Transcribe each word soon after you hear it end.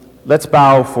Let's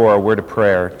bow for a word of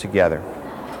prayer together.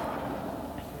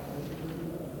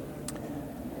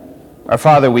 Our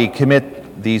Father, we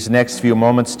commit these next few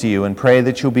moments to you and pray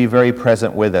that you'll be very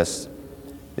present with us,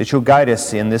 that you'll guide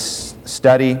us in this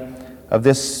study of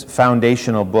this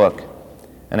foundational book.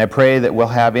 And I pray that we'll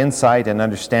have insight and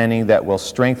understanding that will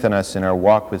strengthen us in our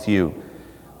walk with you.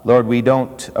 Lord, we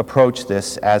don't approach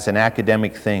this as an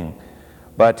academic thing,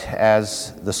 but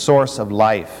as the source of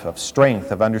life, of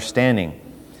strength, of understanding,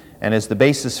 and as the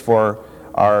basis for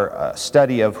our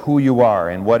study of who you are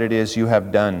and what it is you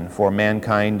have done for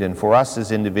mankind and for us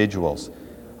as individuals.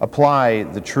 Apply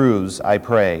the truths, I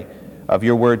pray, of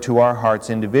your word to our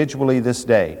hearts individually this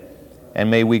day,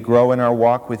 and may we grow in our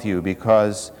walk with you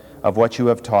because of what you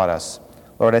have taught us.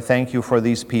 Lord, I thank you for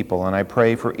these people, and I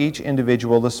pray for each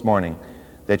individual this morning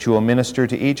that you will minister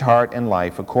to each heart and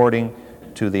life according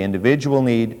to the individual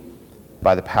need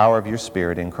by the power of your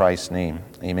Spirit in Christ's name.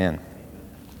 Amen.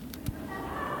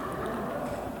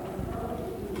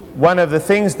 One of the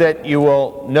things that you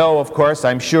will know, of course,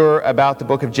 I'm sure, about the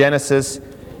book of Genesis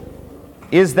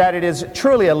is that it is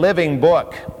truly a living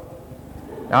book.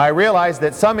 Now, I realize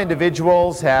that some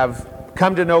individuals have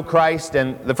come to know Christ,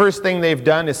 and the first thing they've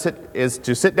done is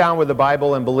to sit down with the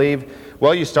Bible and believe,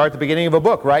 well, you start at the beginning of a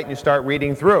book, right? And you start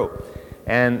reading through.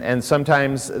 And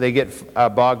sometimes they get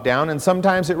bogged down, and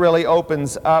sometimes it really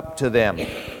opens up to them.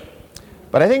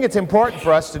 But I think it's important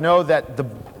for us to know that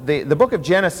the book of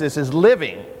Genesis is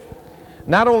living,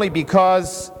 not only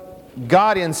because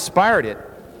God inspired it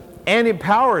and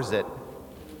empowers it,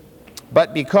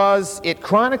 but because it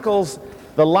chronicles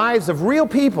the lives of real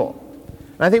people.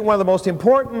 And I think one of the most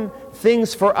important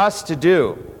things for us to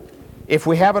do, if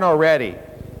we haven't already,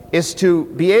 is to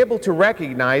be able to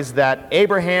recognize that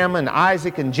Abraham and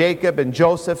Isaac and Jacob and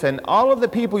Joseph and all of the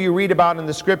people you read about in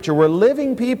the Scripture were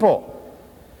living people,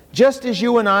 just as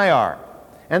you and I are.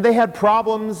 And they had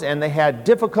problems, and they had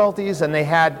difficulties, and they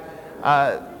had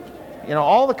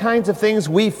all the kinds of things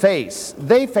we face.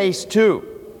 They faced too.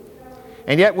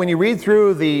 And yet when you read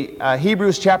through the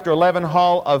Hebrews chapter 11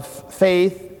 Hall of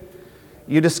Faith,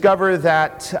 you discover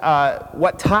that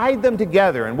what tied them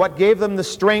together and what gave them the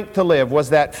strength to live was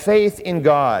that faith in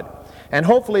God. And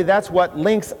hopefully that's what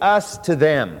links us to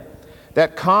them,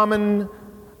 that common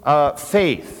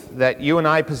faith that you and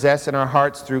I possess in our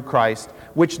hearts through Christ,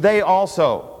 which they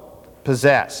also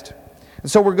possessed. And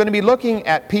so we're going to be looking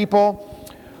at people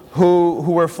who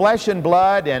were flesh and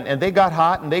blood, and they got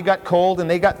hot, and they got cold, and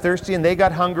they got thirsty, and they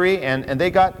got hungry, and they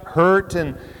got hurt,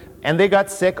 and they got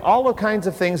sick, all the kinds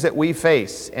of things that we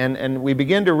face. And we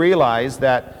begin to realize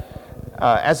that,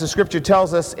 as the Scripture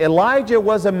tells us, Elijah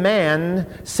was a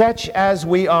man such as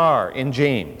we are in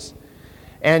James.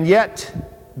 And yet,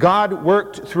 God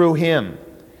worked through him.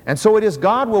 And so it is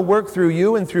God will work through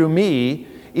you and through me,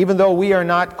 even though we are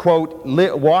not, quote,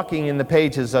 walking in the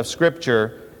pages of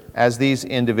Scripture as these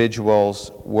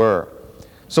individuals were.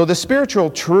 So the spiritual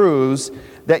truths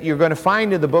that you're going to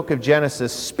find in the book of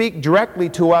Genesis speak directly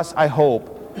to us, I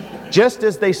hope, just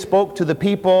as they spoke to the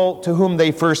people to whom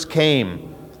they first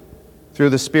came through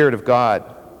the Spirit of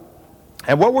God.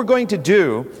 And what we're going to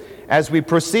do as we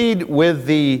proceed with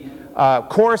the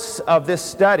course of this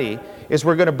study is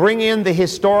we're going to bring in the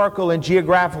historical and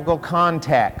geographical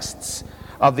contexts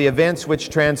of the events which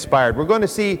transpired. We're going to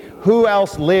see who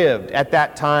else lived at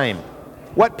that time,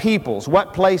 what peoples,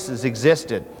 what places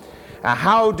existed.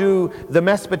 How do the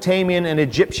Mesopotamian and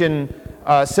Egyptian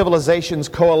civilizations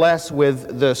coalesce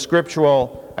with the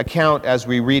scriptural account as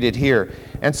we read it here?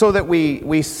 And so that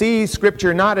we see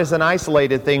Scripture not as an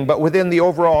isolated thing, but within the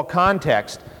overall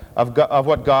context of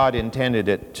what God intended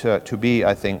it to be,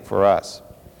 I think, for us.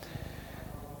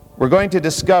 We're going to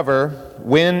discover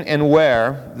when and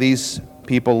where these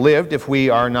people lived, if we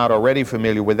are not already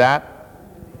familiar with that.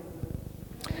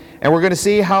 And we're going to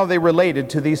see how they related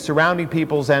to these surrounding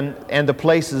peoples and the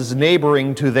places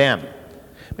neighboring to them.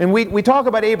 And we talk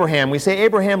about Abraham. We say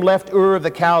Abraham left Ur of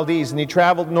the Chaldees, and he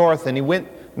traveled north, and he went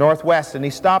northwest, and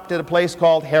he stopped at a place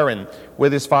called Haran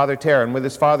with his father Terah. And when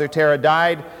his father Terah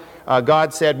died,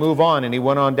 God said, move on, and he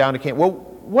went on down to Canaan. Well,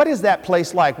 what is that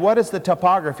place like? What is the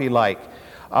topography like?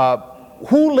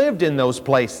 Who lived in those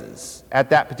places at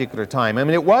that particular time? I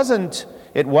mean, it wasn't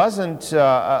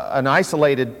an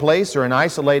isolated place or an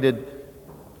isolated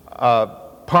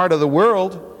part of the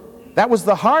world. That was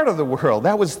the heart of the world.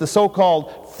 That was the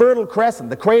so-called Fertile Crescent,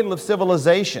 the cradle of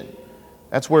civilization.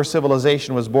 That's where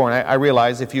civilization was born. I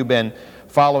realize if you've been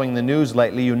following the news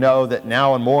lately, you know that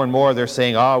now and more they're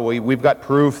saying, we've got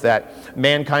proof that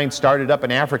mankind started up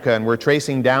in Africa, and we're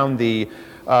tracing down the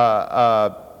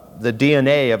the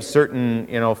DNA of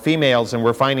certain, females, and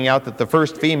we're finding out that the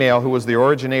first female who was the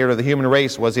originator of the human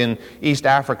race was in East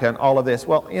Africa and all of this.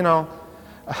 Well,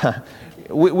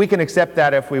 we can accept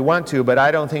that if we want to, but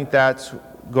I don't think that's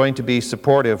going to be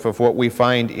supportive of what we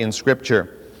find in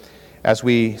Scripture as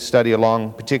we study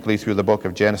along, particularly through the book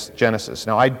of Genesis.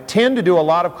 Now, I tend to do a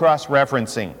lot of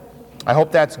cross-referencing. I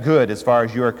hope that's good as far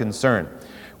as you're concerned.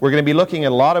 We're going to be looking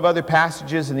at a lot of other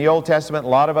passages in the Old Testament, a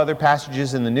lot of other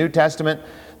passages in the New Testament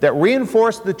that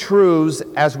reinforce the truths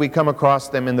as we come across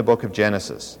them in the book of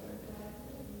Genesis.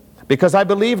 Because I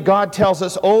believe God tells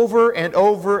us over and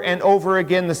over and over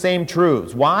again the same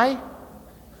truths. Why?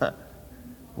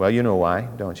 Well, you know why,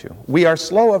 don't you? We are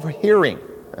slow of hearing.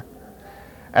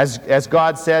 As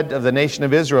God said of the nation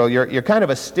of Israel, you're kind of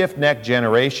a stiff-necked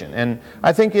generation. And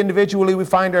I think individually we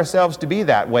find ourselves to be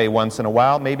that way once in a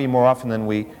while, maybe more often than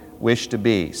we wish to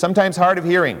be. Sometimes hard of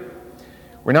hearing.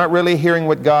 We're not really hearing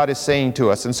what God is saying to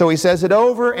us. And so he says it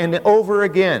over and over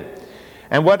again.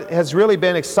 And what has really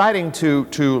been exciting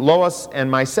to Lois and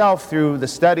myself through the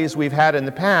studies we've had in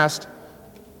the past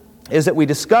is that we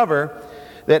discover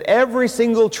that every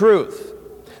single truth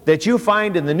that you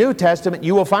find in the New Testament,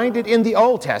 you will find it in the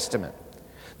Old Testament.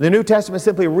 The New Testament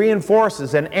simply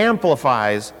reinforces and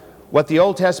amplifies what the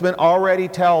Old Testament already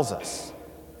tells us.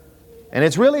 And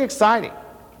it's really exciting.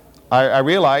 I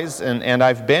realize, and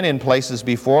I've been in places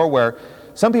before where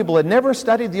some people had never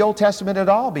studied the Old Testament at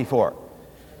all before.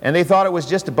 And they thought it was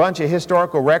just a bunch of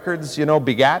historical records,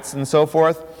 begats and so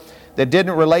forth, that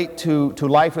didn't relate to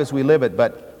life as we live it.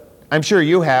 But I'm sure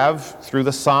you have, through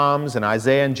the Psalms and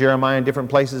Isaiah and Jeremiah and different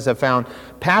places, have found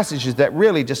passages that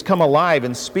really just come alive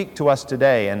and speak to us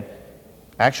today. And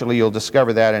actually, you'll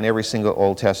discover that in every single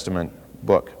Old Testament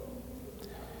book.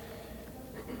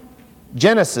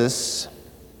 Genesis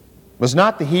was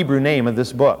not the Hebrew name of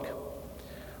this book.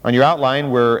 On your outline,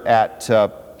 we're at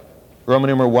Roman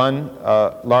numeral 1,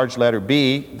 large letter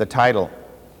B, the title.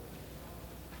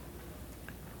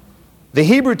 The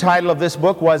Hebrew title of this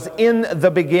book was In the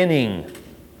Beginning,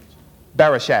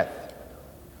 Bereshith,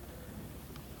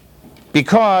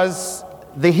 because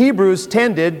the Hebrews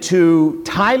tended to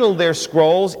title their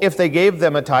scrolls, if they gave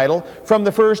them a title, from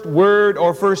the first word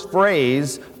or first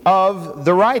phrase of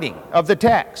the writing, of the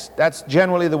text. That's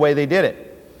generally the way they did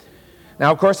it.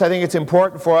 Now, of course, I think it's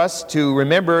important for us to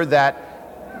remember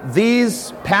that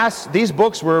these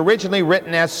books were originally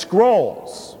written as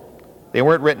scrolls. They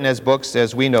weren't written as books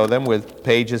as we know them with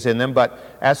pages in them,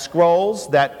 but as scrolls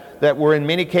that were in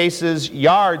many cases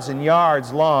yards and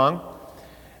yards long.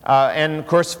 And of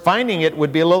course, finding it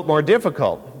would be a little more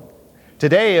difficult.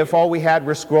 Today, if all we had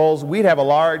were scrolls, we'd have a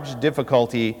large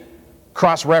difficulty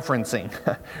cross-referencing,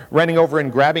 running over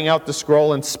and grabbing out the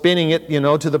scroll and spinning it,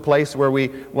 to the place where we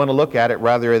want to look at it,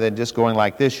 rather than just going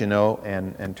like this,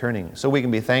 and turning. So we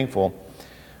can be thankful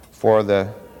for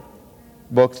the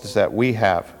books that we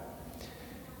have.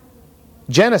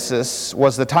 Genesis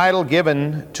was the title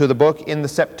given to the book in the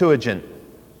Septuagint.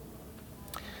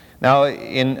 Now,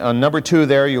 in number 2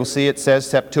 there, you'll see it says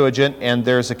Septuagint, and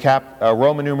there's a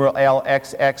Roman numeral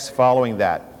LXX following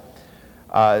that.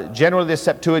 Generally, the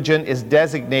Septuagint is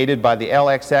designated by the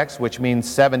LXX, which means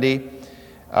 70,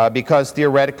 because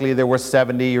theoretically there were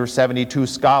 70 or 72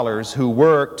 scholars who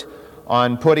worked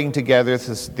on putting together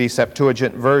the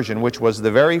Septuagint version, which was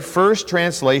the very first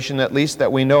translation, at least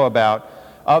that we know about,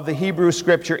 of the Hebrew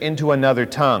Scripture into another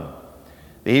tongue.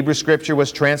 The Hebrew Scripture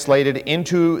was translated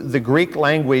into the Greek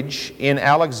language in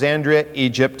Alexandria,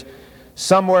 Egypt,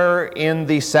 somewhere in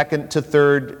the 2nd to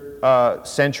 3rd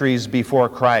centuries before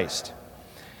Christ.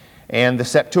 And the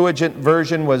Septuagint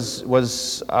version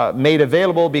was made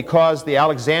available because the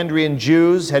Alexandrian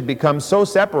Jews had become so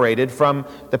separated from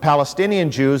the Palestinian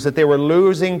Jews that they were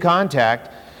losing contact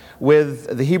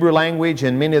with the Hebrew language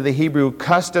and many of the Hebrew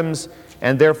customs,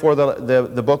 and therefore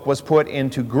the book was put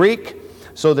into Greek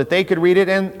so that they could read it,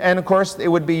 and of course it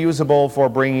would be usable for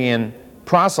bringing in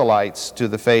proselytes to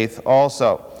the faith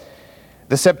also.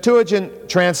 The Septuagint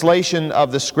translation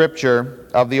of the Scripture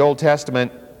of the Old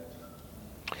Testament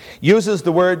uses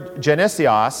the word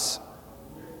genesios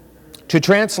to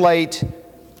translate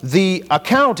the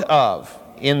account of.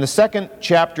 In the 2nd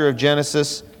chapter of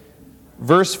Genesis,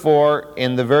 verse 4,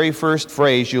 in the very first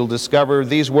phrase, you'll discover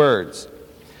these words: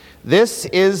 "This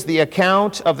is the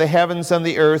account of the heavens and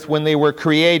the earth when they were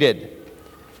created."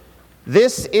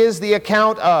 This is the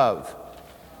account of.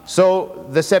 So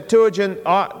the Septuagint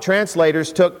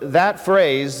translators took that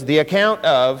phrase, the account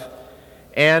of,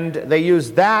 and they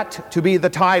used that to be the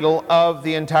title of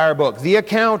the entire book. The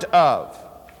account of.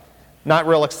 Not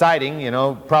real exciting,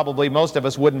 probably most of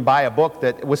us wouldn't buy a book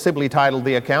that was simply titled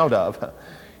The Account of.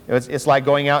 It's like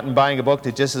going out and buying a book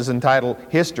that just is entitled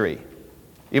History.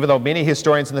 Even though many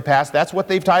historians in the past, that's what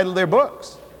they've titled their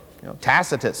books.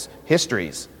 Tacitus,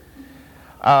 Histories.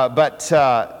 But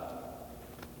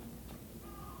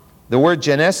the word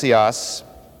Genesios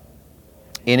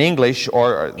in English,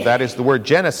 or that is the word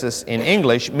Genesis in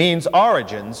English, means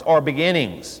origins or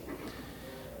beginnings.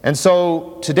 And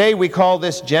so today we call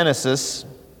this Genesis,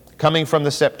 coming from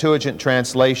the Septuagint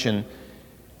translation,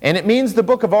 and it means the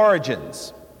book of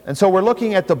origins. And so we're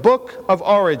looking at the book of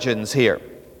origins here.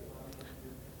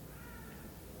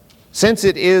 Since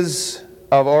it is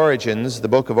of origins, the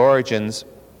book of origins,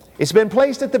 it's been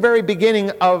placed at the very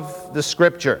beginning of the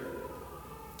Scripture.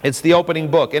 It's the opening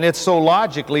book, and it's so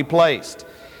logically placed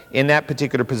in that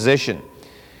particular position.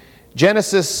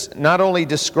 Genesis not only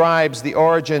describes the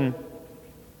origin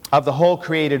of the whole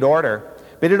created order,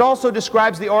 but it also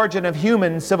describes the origin of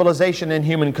human civilization and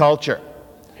human culture.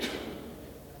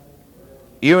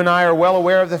 You and I are well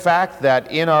aware of the fact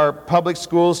that in our public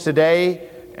schools today,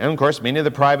 and of course many of the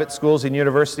private schools and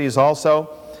universities also,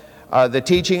 the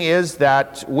teaching is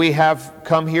that we have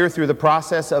come here through the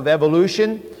process of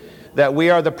evolution, that we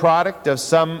are the product of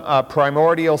some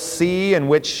primordial sea in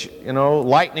which,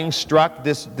 lightning struck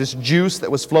this juice that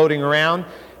was floating around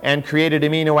and created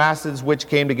amino acids which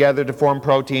came together to form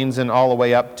proteins and all the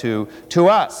way up to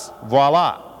us.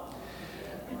 Voila.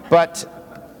 But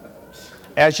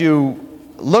as you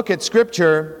look at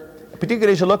Scripture,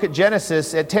 particularly as you look at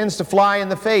Genesis, it tends to fly in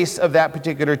the face of that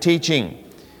particular teaching.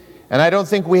 And I don't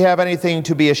think we have anything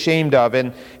to be ashamed of.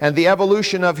 And the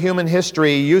evolution of human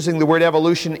history, using the word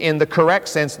evolution in the correct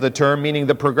sense of the term, meaning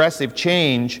the progressive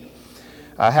change,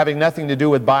 having nothing to do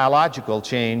with biological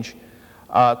change,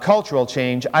 cultural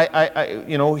change,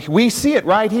 we see it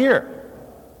right here.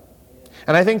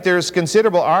 And I think there's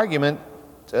considerable argument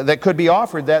that could be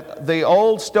offered that the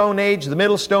old Stone Age, the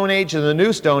Middle Stone Age, and the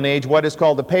New Stone Age, what is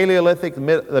called the Paleolithic,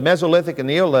 the Mesolithic, and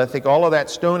Neolithic, all of that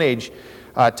Stone Age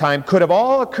time could have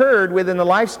all occurred within the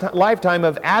lifetime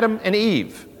of Adam and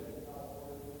Eve.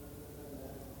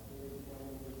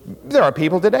 There are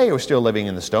people today who are still living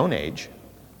in the Stone Age.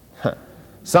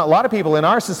 So a lot of people in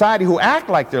our society who act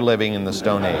like they're living in the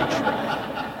Stone Age.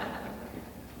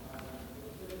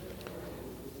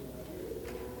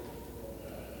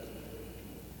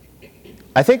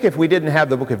 I think if we didn't have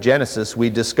the book of Genesis,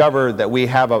 we'd discover that we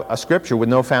have a scripture with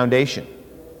no foundation.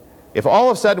 If all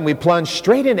of a sudden we plunge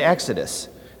straight into Exodus,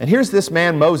 and here's this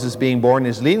man Moses being born,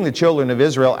 is leading the children of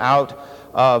Israel out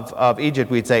of Egypt,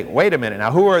 we'd say, wait a minute,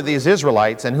 now who are these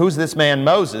Israelites, and who's this man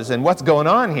Moses, and what's going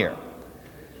on here?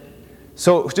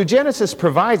 So Genesis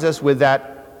provides us with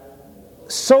that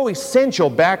so essential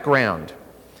background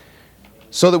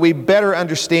so that we better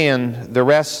understand the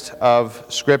rest of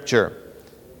Scripture.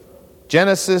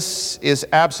 Genesis is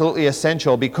absolutely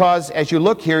essential because as you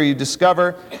look here, you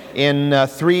discover in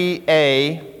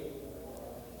 3a,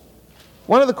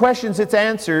 one of the questions it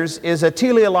answers is a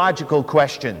teleological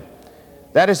question.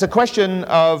 That is a question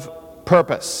of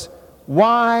purpose.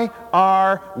 Why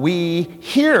are we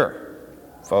here,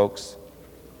 folks?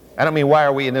 I don't mean why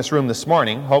are we in this room this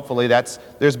morning. Hopefully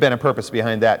there's been a purpose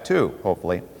behind that too,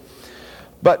 hopefully.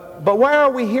 But why are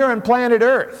we here on planet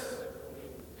Earth?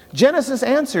 Genesis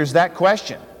answers that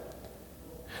question.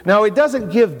 Now, it doesn't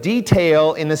give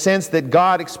detail in the sense that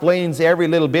God explains every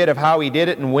little bit of how He did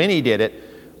it and when He did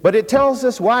it, but it tells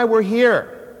us why we're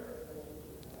here.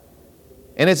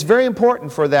 And it's very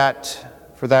important for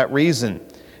that reason.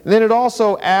 And then it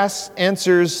also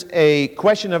answers a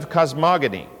question of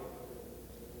cosmogony,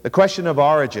 the question of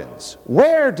origins.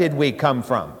 Where did we come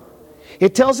from?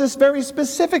 It tells us very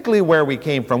specifically where we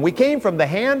came from. We came from the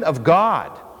hand of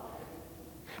God.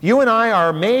 You and I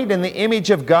are made in the image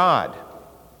of God.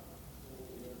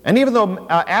 And even though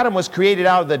Adam was created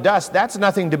out of the dust, that's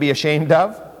nothing to be ashamed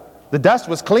of. The dust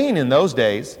was clean in those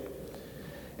days.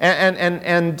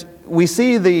 And we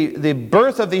see the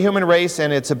birth of the human race,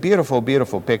 and it's a beautiful,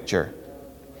 beautiful picture.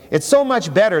 It's so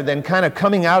much better than kind of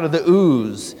coming out of the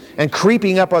ooze and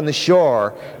creeping up on the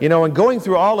shore, and going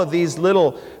through all of these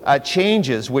little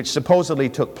changes which supposedly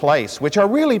took place, which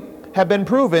have been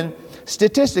proven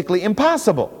statistically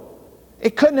impossible.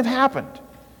 It couldn't have happened.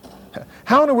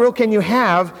 How in the world can you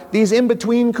have these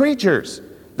in-between creatures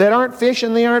that aren't fish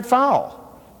and they aren't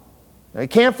fowl? They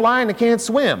can't fly and they can't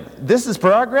swim. This is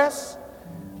progress?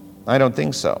 I don't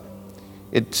think so.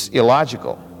 It's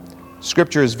illogical.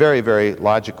 Scripture is very, very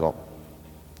logical.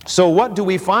 So what do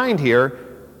we find here?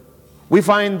 We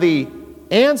find the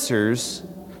answers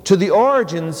to the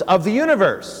origins of the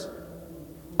universe,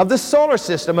 of the solar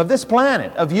system, of this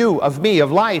planet, of you, of me,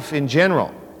 of life in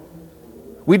general.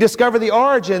 We discover the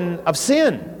origin of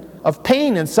sin, of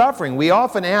pain and suffering. We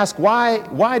often ask,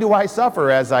 why do I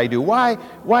suffer as I do?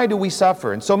 Why do we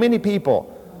suffer? And so many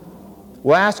people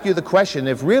will ask you the question,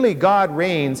 if really God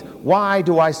reigns, why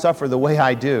do I suffer the way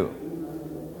I do?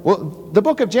 Well, the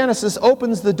book of Genesis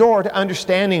opens the door to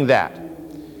understanding that.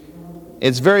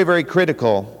 It's very, very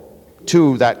critical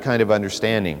to that kind of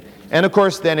understanding. And of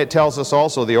course, then it tells us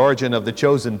also the origin of the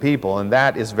chosen people, and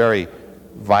that is very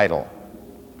vital.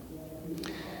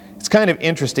 It's kind of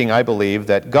interesting, I believe,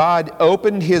 that God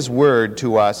opened His Word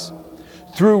to us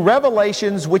through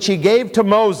revelations which He gave to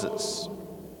Moses.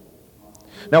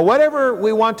 Now, whatever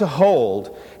we want to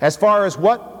hold as far as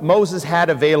what Moses had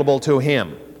available to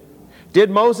him, did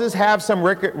Moses have some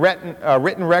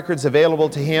written records available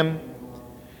to him?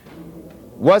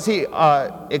 Was he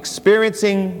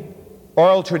experiencing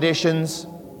oral traditions?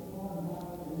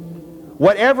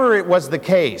 Whatever it was the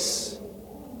case,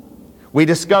 we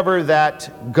discover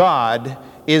that God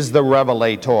is the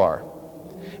revelator.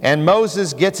 And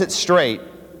Moses gets it straight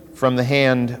from the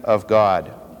hand of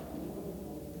God.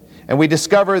 And we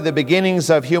discover the beginnings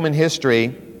of human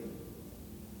history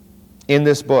in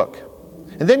this book.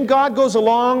 And then God goes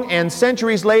along, and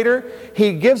centuries later,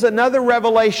 He gives another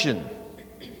revelation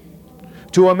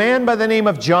to a man by the name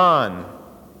of John,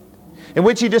 in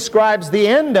which he describes the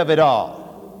end of it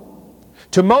all.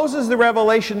 To Moses, the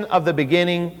revelation of the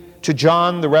beginning; to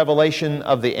John, the revelation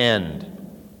of the end.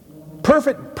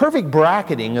 Perfect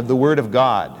bracketing of the Word of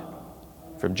God,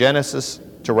 from Genesis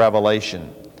to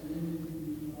Revelation.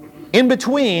 In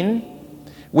between,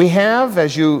 we have,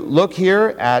 as you look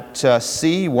here at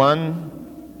C1b,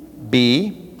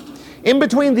 in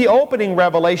between the opening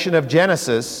revelation of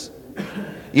Genesis,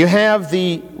 you have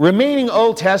the remaining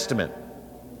Old Testament,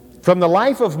 from the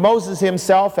life of Moses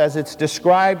himself as it's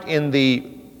described in the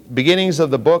beginnings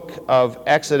of the book of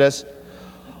Exodus,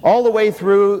 all the way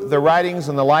through the writings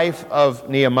and the life of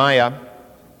Nehemiah,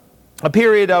 a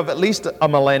period of at least a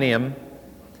millennium.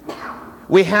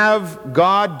 We have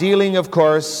God dealing, of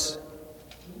course,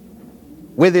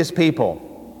 with His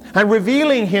people and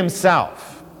revealing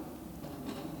Himself.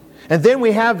 And then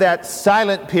we have that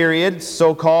silent period,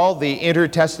 so-called the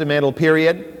intertestamental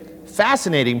period.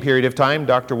 Fascinating period of time.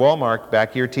 Dr. Walmark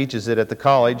back here teaches it at the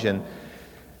college, and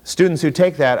students who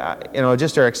take that,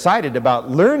 just are excited about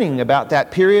learning about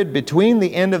that period between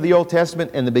the end of the Old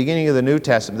Testament and the beginning of the New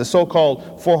Testament, the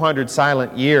so-called 400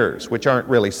 silent years, which aren't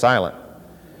really silent.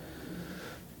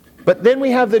 But then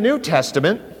we have the New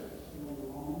Testament,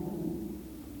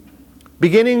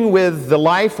 beginning with the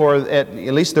life, or at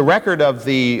least the record of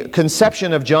the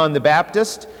conception of John the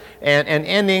Baptist, and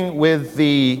ending with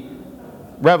the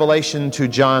revelation to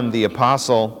John the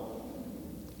Apostle,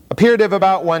 a period of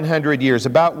about 100 years,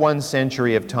 about 1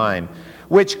 century of time,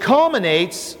 which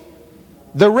culminates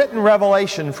the written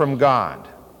revelation from God.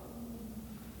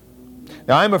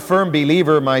 Now, I'm a firm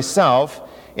believer myself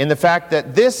in the fact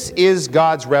that this is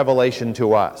God's revelation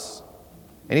to us,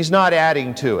 and He's not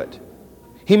adding to it.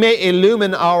 He may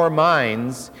illumine our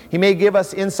minds, He may give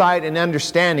us insight and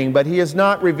understanding, but He is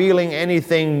not revealing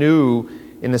anything new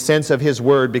in the sense of His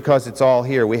Word, because it's all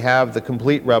here. We have the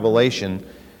complete revelation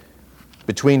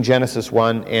between Genesis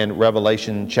 1 and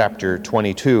Revelation chapter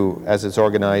 22 as it's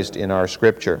organized in our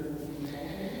Scripture.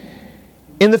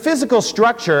 In the physical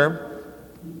structure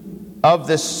of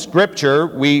this Scripture,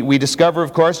 we discover,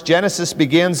 of course, Genesis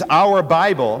begins our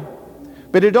Bible,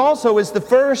 but it also is the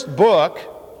first book,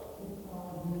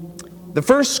 the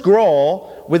first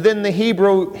scroll within the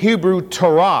Hebrew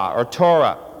Torah, or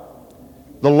Torah,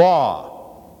 the law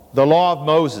of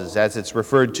Moses, as it's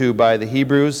referred to by the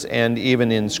Hebrews and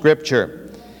even in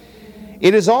Scripture.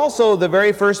 It is also the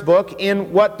very first book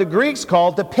in what the Greeks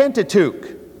called the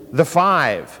Pentateuch, the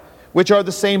five, which are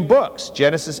the same books.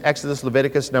 Genesis, Exodus,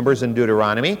 Leviticus, Numbers, and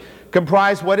Deuteronomy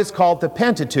comprise what is called the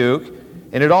Pentateuch,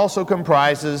 and it also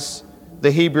comprises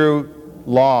the Hebrew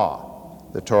law,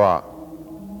 the Torah.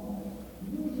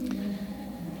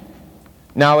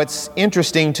 Now, it's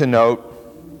interesting to note,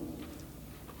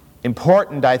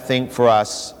 important, I think, for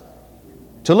us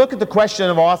to look at the question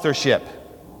of authorship.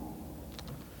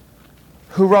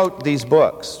 Who wrote these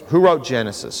books? Who wrote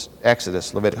Genesis,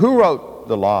 Exodus, Leviticus? Who wrote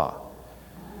the law?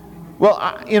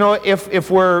 Well, if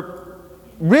we're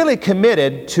really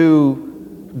committed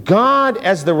to God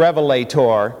as the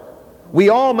revelator, we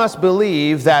all must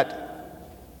believe that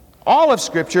all of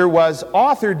Scripture was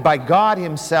authored by God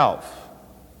Himself.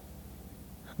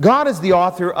 God is the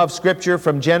author of Scripture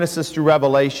from Genesis to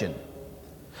Revelation.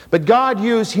 But God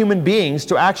used human beings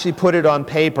to actually put it on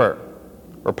paper,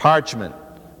 or parchment,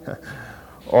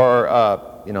 or,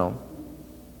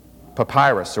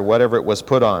 papyrus, or whatever it was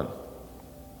put on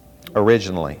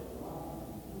originally.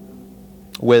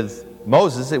 With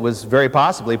Moses, it was very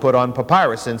possibly put on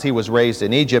papyrus, since he was raised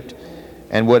in Egypt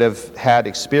and would have had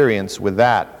experience with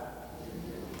that.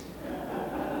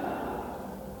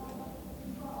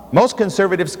 Most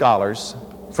conservative scholars,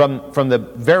 from the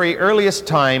very earliest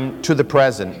time to the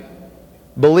present,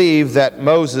 believe that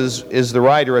Moses is the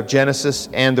writer of Genesis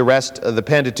and the rest of the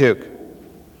Pentateuch.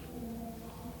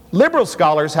 Liberal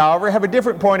scholars, however, have a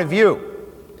different point of view.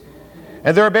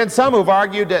 And there have been some who've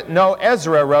argued that no,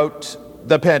 Ezra wrote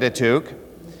the Pentateuch.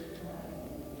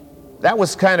 That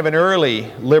was kind of an early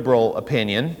liberal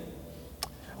opinion.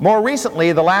 More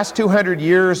recently, the last 200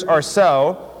 years or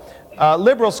so,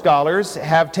 liberal scholars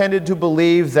have tended to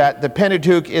believe that the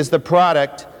Pentateuch is the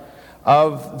product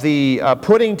of the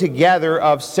putting together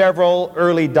of several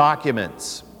early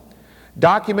documents.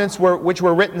 Documents which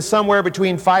were written somewhere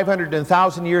between 500 and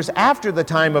 1,000 years after the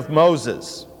time of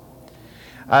Moses.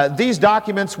 These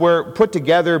documents were put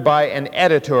together by an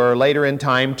editor later in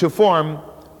time to form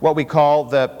what we call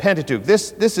the Pentateuch.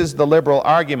 This is the liberal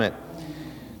argument.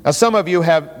 Now, some of you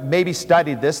have maybe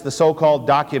studied this, the so-called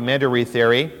documentary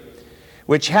theory,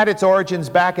 which had its origins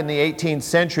back in the 18th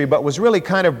century, but was really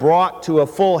kind of brought to a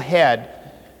full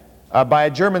head by a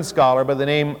German scholar by the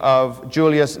name of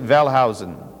Julius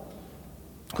Wellhausen,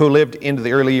 who lived into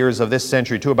the early years of this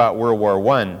century to about World War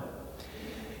I.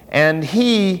 And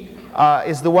he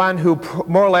is the one who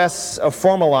more or less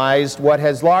formalized what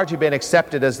has largely been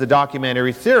accepted as the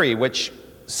documentary theory, which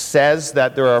says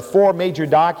that there are 4 major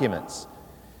documents,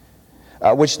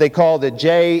 which they call the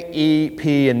J, E,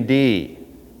 P, and D.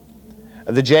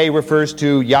 The J refers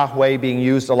to Yahweh being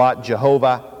used a lot,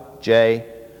 Jehovah, J.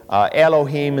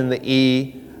 Elohim in the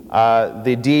E.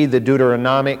 The D, the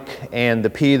Deuteronomic, and the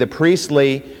P, the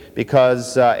priestly,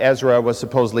 because Ezra was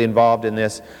supposedly involved in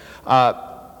this.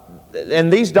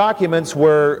 And these documents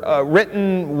were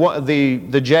written,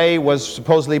 the J was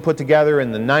supposedly put together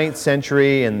in the 9th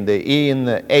century, and the E in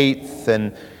the 8th,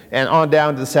 and on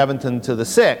down to the 7th and to the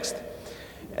 6th.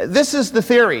 This is the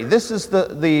theory, this is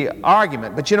the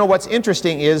argument. But you know what's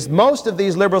interesting is most of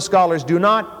these liberal scholars do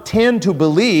not tend to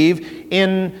believe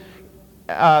in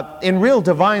real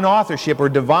divine authorship or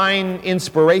divine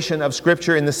inspiration of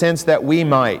Scripture in the sense that we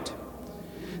might.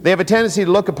 They have a tendency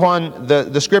to look upon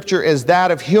the Scripture as that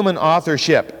of human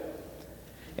authorship,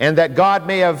 and that God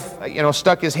may have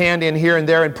stuck His hand in here and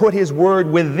there and put His Word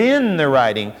within the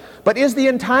writing. But is the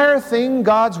entire thing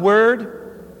God's Word?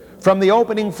 From the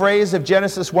opening phrase of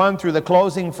Genesis 1 through the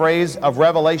closing phrase of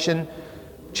Revelation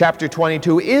chapter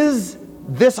 22, is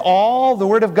this all the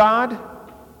Word of God?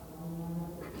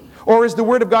 Or is the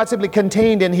Word of God simply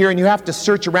contained in here and you have to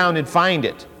search around and find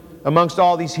it amongst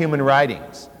all these human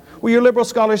writings? Well, your liberal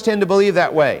scholars tend to believe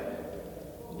that way.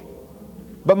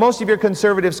 But most of your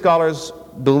conservative scholars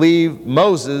believe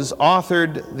Moses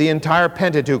authored the entire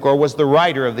Pentateuch, or was the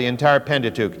writer of the entire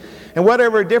Pentateuch. And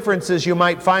whatever differences you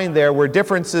might find there were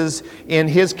differences in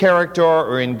his character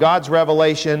or in God's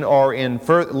revelation or in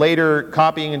later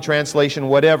copying and translation,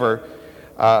 whatever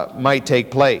might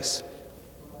take place.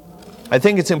 I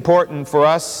think it's important for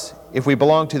us, if we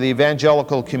belong to the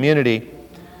evangelical community,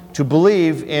 to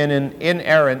believe in an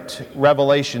inerrant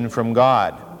revelation from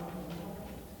God.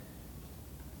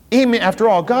 After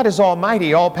all, God is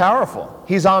almighty, all-powerful.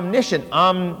 He's omniscient,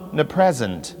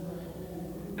 omnipresent.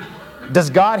 Does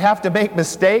God have to make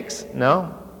mistakes?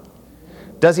 No.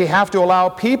 Does He have to allow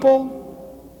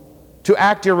people to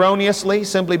act erroneously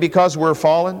simply because we're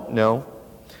fallen? No.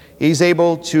 He's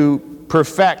able to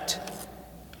perfect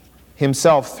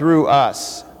Himself through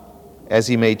us as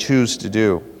He may choose to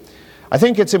do. I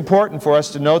think it's important for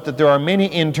us to note that there are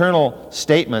many internal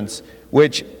statements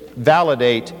which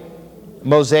validate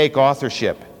Mosaic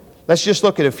authorship. Let's just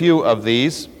look at a few of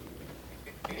these.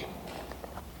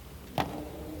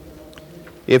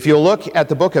 If you look at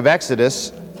the book of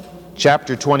Exodus,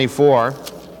 chapter 24,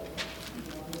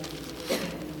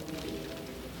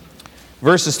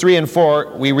 verses 3 and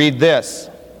 4, we read this.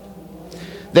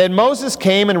 Then Moses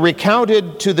came and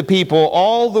recounted to the people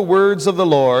all the words of the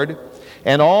Lord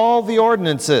and all the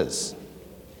ordinances.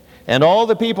 And all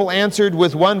the people answered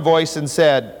with one voice and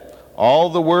said, all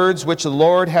the words which the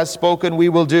Lord has spoken we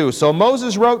will do. So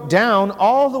Moses wrote down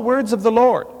all the words of the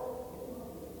Lord.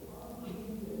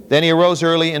 Then he arose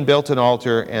early and built an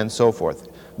altar and so forth.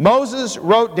 Moses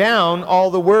wrote down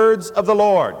all the words of the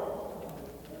Lord.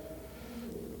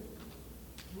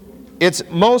 It's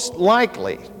most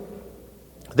likely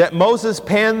that Moses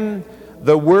penned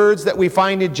the words that we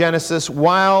find in Genesis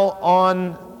while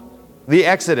on the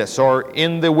Exodus or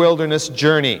in the wilderness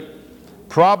journey.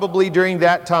 Probably during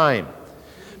that time.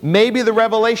 Maybe the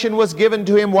revelation was given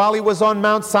to him while he was on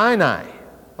Mount Sinai,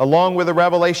 along with the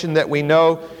revelation that we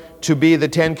know to be the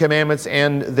Ten Commandments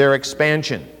and their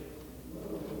expansion.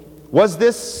 Was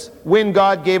this when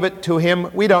God gave it to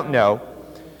him? We don't know.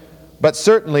 But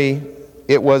certainly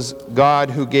it was God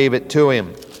who gave it to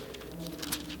him.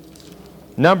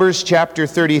 Numbers chapter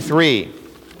 33.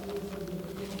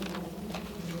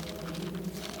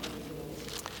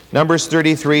 Numbers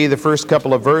 33, the first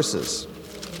couple of verses.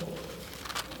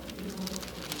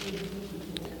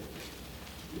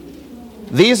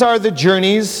 These are the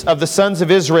journeys of the sons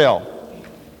of Israel,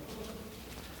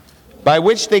 by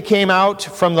which they came out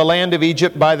from the land of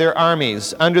Egypt by their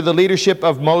armies, under the leadership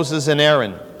of Moses and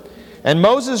Aaron. And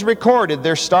Moses recorded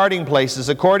their starting places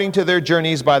according to their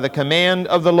journeys by the command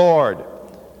of the Lord.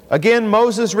 Again,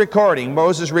 Moses recording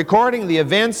the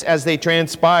events as they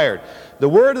transpired. The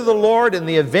word of the Lord and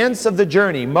the events of the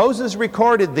journey. Moses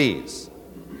recorded these.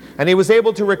 And he was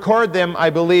able to record them, I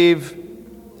believe,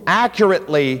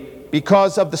 accurately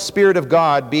because of the Spirit of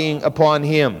God being upon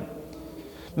him.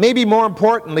 Maybe more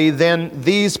importantly than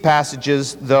these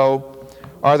passages, though,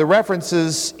 are the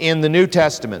references in the New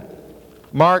Testament.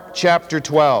 Mark chapter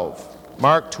 12.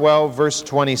 Mark 12, verse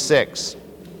 26.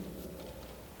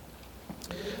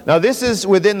 Now this is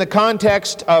within the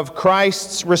context of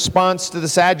Christ's response to the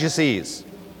Sadducees.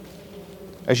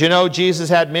 As you know, Jesus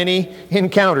had many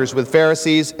encounters with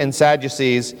Pharisees and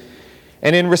Sadducees,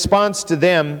 and in response to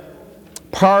them,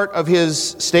 part of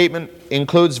his statement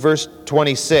includes verse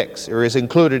 26, or is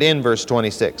included in verse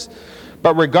 26.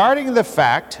 But regarding the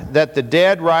fact that the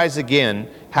dead rise again,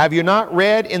 have you not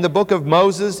read in the book of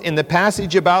Moses, in the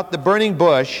passage about the burning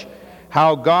bush,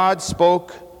 how God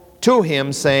spoke to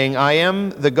him, saying, I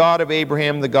am the God of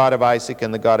Abraham, the God of Isaac,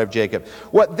 and the God of Jacob.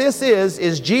 What this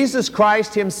is Jesus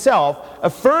Christ himself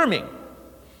affirming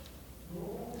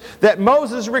that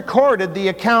Moses recorded the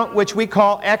account which we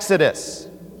call Exodus.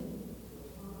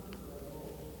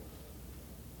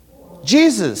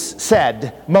 Jesus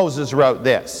said Moses wrote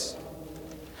this.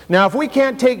 Now, if we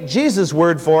can't take Jesus'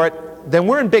 word for it, then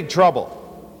we're in big trouble.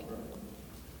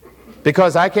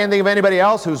 Because I can't think of anybody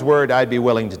else whose word I'd be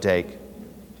willing to take.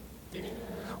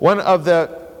 One of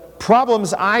the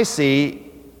problems I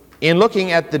see in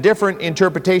looking at the different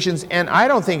interpretations, and I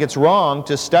don't think it's wrong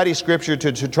to study Scripture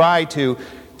to try to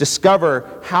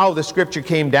discover how the Scripture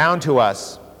came down to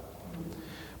us.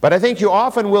 But I think you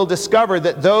often will discover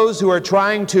that those who are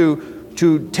trying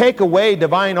to take away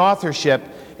divine authorship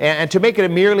and to make it a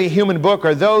merely human book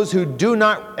are those who do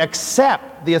not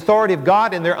accept the authority of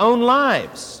God in their own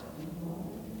lives.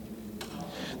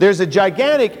 There's a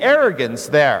gigantic arrogance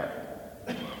there.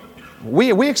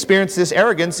 We experience this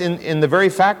arrogance in the very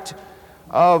fact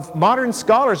of modern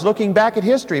scholars looking back at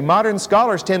history. Modern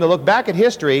scholars tend to look back at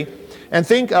history and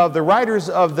think of the writers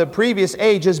of the previous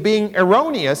age as being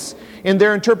erroneous in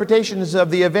their interpretations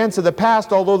of the events of the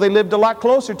past, although they lived a lot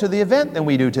closer to the event than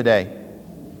we do today.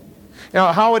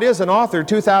 Now, how it is an author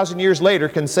 2,000 years later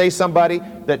can say somebody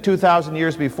that 2,000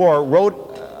 years before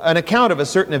wrote an account of a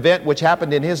certain event which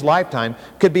happened in his lifetime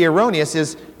could be erroneous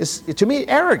is to me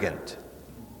arrogant.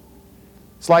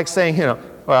 It's like saying,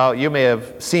 well, you may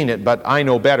have seen it, but I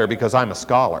know better because I'm a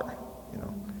scholar.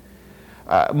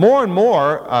 More and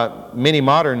more, many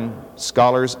modern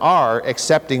scholars are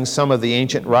accepting some of the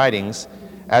ancient writings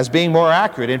as being more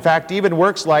accurate. In fact, even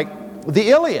works like the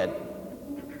Iliad,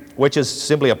 which is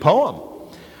simply a poem.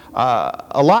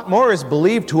 A lot more is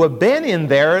believed to have been in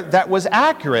there that was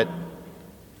accurate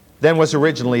than was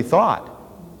originally thought.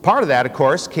 Part of that, of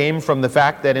course, came from the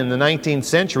fact that in the 19th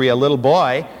century, a little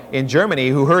boy in Germany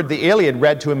who heard the Iliad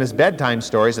read to him as bedtime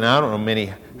stories, and I don't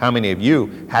know how many of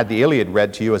you had the Iliad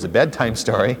read to you as a bedtime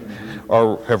story,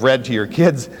 or have read to your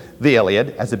kids the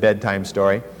Iliad as a bedtime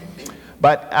story.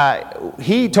 But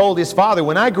he told his father,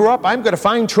 when I grow up, I'm going to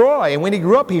find Troy. And when he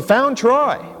grew up, he found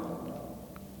Troy,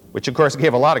 which of course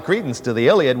gave a lot of credence to the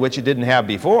Iliad, which it didn't have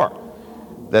before,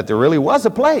 that there really was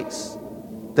a place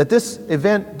that this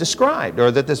event described, or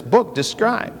that this book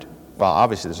described. Well,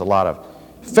 obviously there's a lot of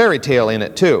fairy tale in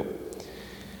it too.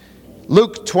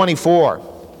 Luke 24.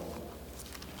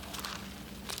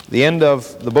 The end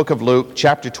of the book of Luke,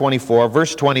 chapter 24,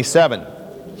 verse 27.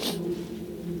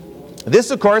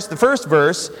 This, of course, the first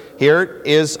verse here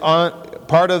is on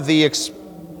part of the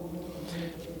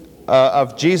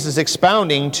of Jesus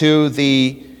expounding to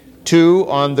the two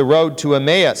on the road to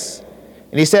Emmaus.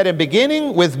 And he said, in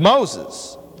beginning with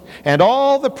Moses and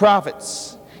all the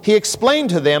prophets, he explained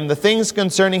to them the things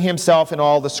concerning himself in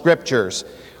all the Scriptures.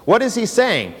 What is he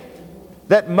saying?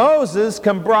 That Moses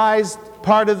comprised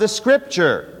part of the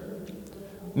Scripture.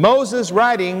 Moses'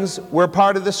 writings were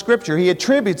part of the Scripture. He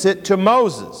attributes it to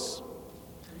Moses.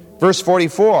 Verse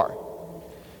 44,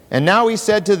 And now he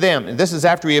said to them, and this is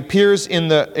after he appears in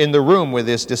the room with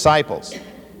his disciples.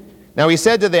 Now he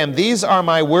said to them, "These are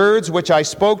my words which I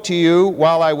spoke to you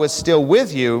while I was still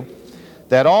with you,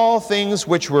 that all things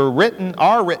which were written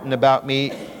are written about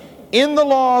me in the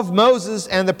law of Moses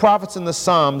and the prophets and the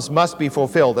Psalms must be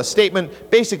fulfilled." A statement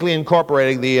basically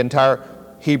incorporating the entire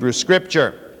Hebrew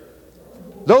Scripture.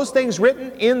 Those things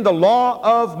written in the law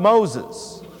of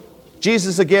Moses.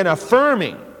 Jesus again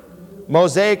affirming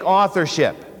Mosaic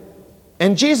authorship.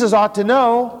 And Jesus ought to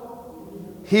know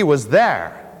he was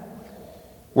there,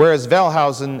 whereas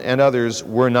Wellhausen and others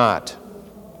were not.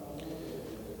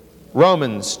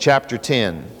 Romans chapter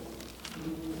 10.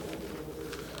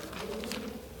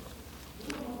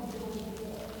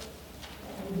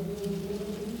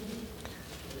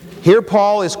 Here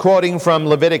Paul is quoting from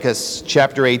Leviticus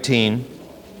chapter 18.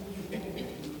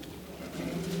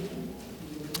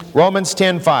 Romans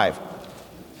 10:5.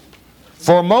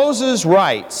 For Moses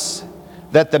writes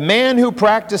that the man who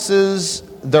practices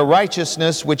the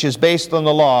righteousness which is based on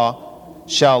the law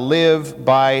shall live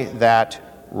by that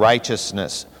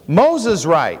righteousness. Moses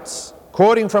writes,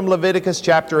 quoting from Leviticus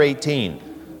chapter 18.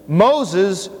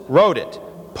 Moses wrote it.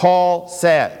 Paul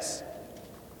says.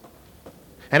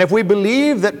 And if we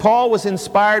believe that Paul was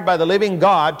inspired by the living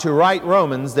God to write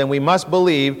Romans, then we must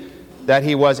believe that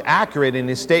he was accurate in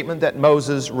his statement that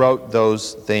Moses wrote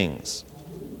those things.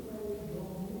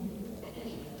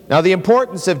 Now, the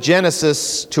importance of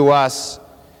Genesis to us,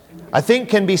 I think,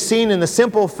 can be seen in the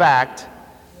simple fact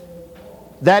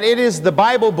that it is the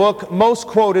Bible book most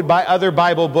quoted by other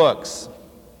Bible books.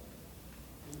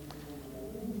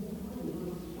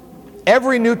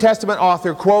 Every New Testament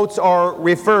author quotes or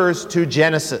refers to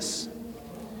Genesis.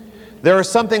 There are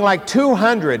something like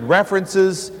 200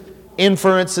 references,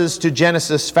 inferences to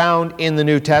Genesis found in the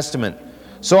New Testament.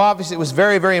 So obviously it was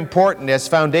very, very important as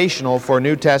foundational for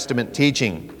New Testament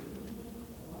teaching.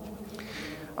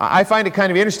 I find it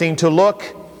kind of interesting to look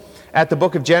at the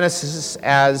book of Genesis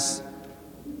as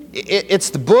it's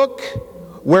the book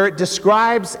where it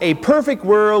describes a perfect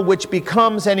world which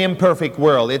becomes an imperfect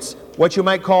world. It's what you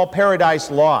might call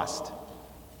paradise lost.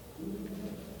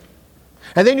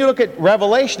 And then you look at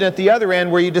Revelation at the other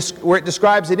end where it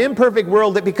describes an imperfect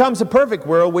world that becomes a perfect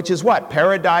world, which is what?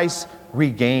 Paradise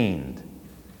regained.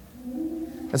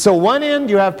 And so one end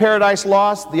you have paradise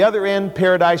lost, the other end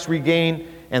paradise regained,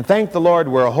 and thank the Lord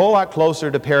we're a whole lot closer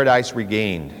to paradise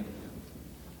regained.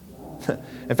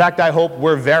 In fact, I hope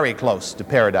we're very close to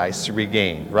paradise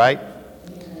regained, right?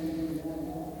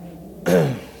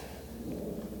 The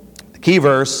key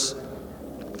verse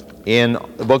in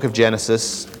the book of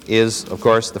Genesis is, of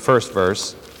course, the first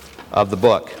verse of the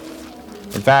book.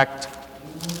 In fact,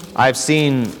 I've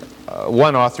seen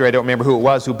one author, I don't remember who it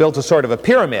was, who built a sort of a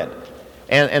pyramid.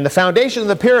 And the foundation of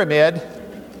the pyramid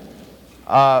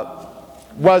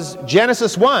was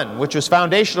Genesis 1, which was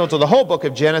foundational to the whole book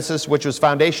of Genesis, which was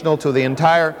foundational to the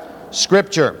entire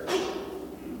Scripture.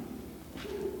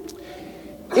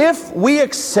 If we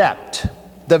accept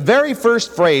the very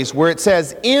first phrase where it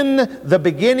says, "In the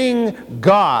beginning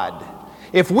God,"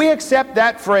 if we accept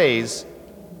that phrase,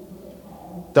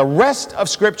 the rest of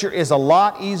Scripture is a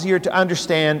lot easier to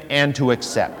understand and to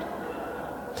accept.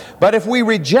 But if we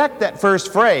reject that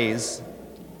first phrase,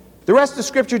 the rest of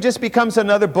Scripture just becomes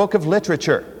another book of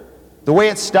literature, the way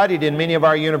it's studied in many of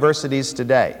our universities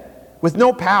today, with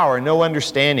no power, no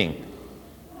understanding,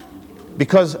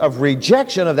 because of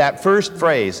rejection of that first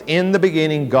phrase, "In the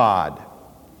beginning God."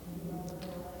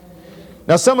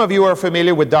 Now, some of you are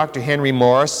familiar with Dr. Henry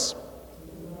Morris.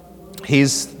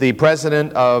 He's the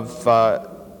president of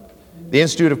the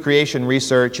Institute of Creation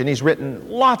Research, and he's written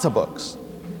lots of books.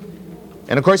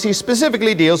 And of course, he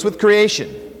specifically deals with creation,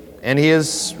 and he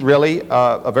is really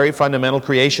a very fundamental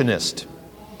creationist.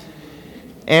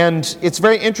 And it's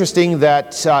very interesting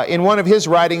that in one of his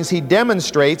writings he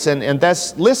demonstrates, and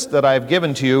this list that I've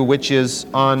given to you, which is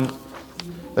on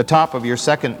the top of your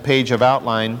second page of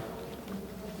outline,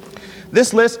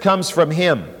 this list comes from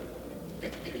him.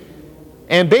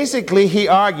 And basically he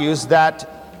argues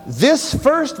that this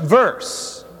first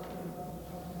verse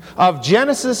of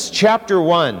Genesis chapter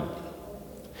 1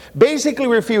 basically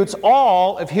refutes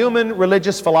all of human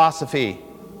religious philosophy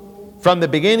from the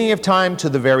beginning of time to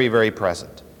the very, very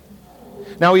present.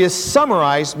 Now, he has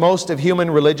summarized most of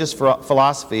human religious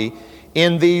philosophy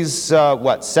in these,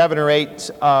 7 or 8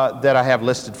 that I have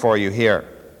listed for you here.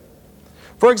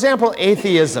 For example,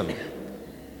 atheism.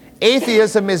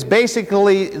 Atheism is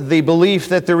basically the belief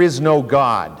that there is no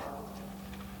God.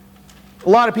 A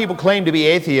lot of people claim to be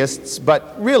atheists,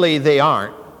 but really they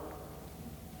aren't,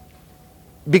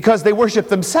 because they worship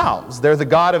themselves. They're the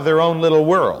God of their own little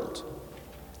world.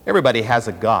 Everybody has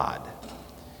a God.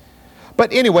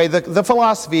 But anyway, the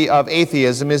philosophy of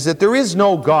atheism is that there is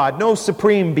no God, no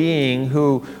supreme being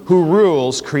who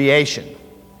rules creation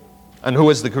and who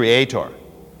is the creator.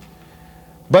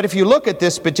 But if you look at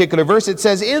this particular verse, it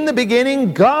says, in the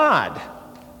beginning, God.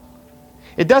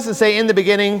 It doesn't say in the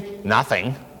beginning,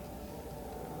 nothing.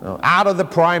 No, out of the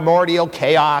primordial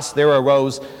chaos there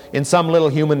arose in some little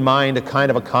human mind a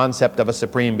kind of a concept of a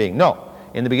supreme being. No,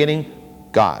 in the beginning,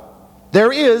 God.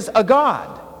 There is a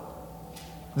God.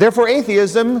 Therefore,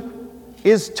 atheism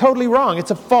is totally wrong.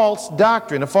 It's a false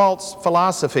doctrine, a false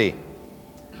philosophy.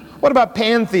 What about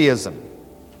pantheism?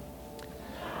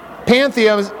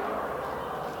 Pantheism,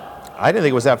 I didn't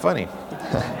think it was that funny.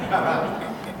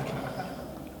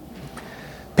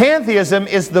 Pantheism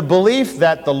is the belief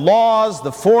that the laws,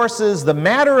 the forces, the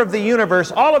matter of the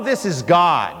universe, all of this is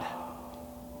God.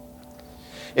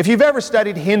 If you've ever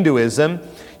studied Hinduism,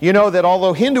 you know that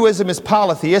although Hinduism is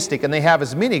polytheistic, and they have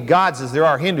as many gods as there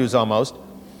are Hindus almost,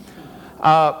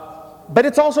 but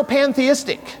it's also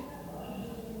pantheistic.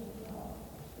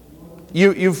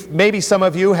 Maybe some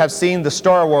of you have seen the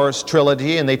Star Wars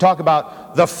trilogy, and they talk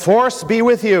about the Force be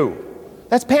with you.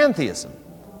 That's pantheism.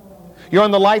 You're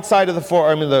on the light side of the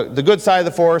Force, the good side of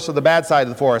the Force or the bad side of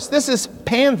the Force. This is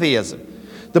pantheism.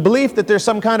 The belief that there's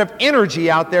some kind of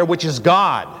energy out there which is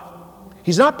God.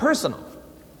 He's not personal.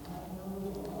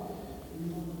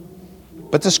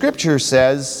 But the Scripture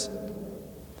says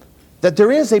that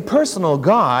there is a personal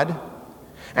God,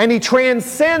 and He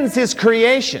transcends His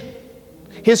creation.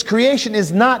 His creation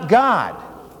is not God.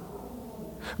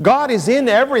 God is in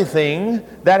everything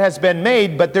that has been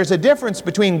made, but there's a difference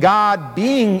between God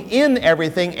being in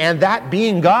everything and that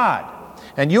being God.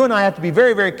 And you and I have to be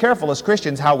very, very careful as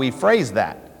Christians how we phrase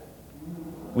that.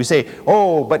 We say,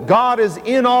 oh, but God is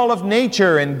in all of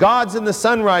nature, and God's in the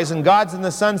sunrise, and God's in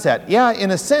the sunset. Yeah,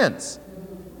 in a sense.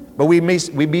 But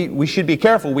we should be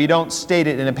careful we don't state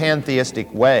it in a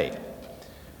pantheistic way.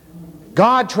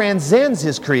 God transcends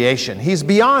His creation. He's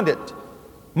beyond it,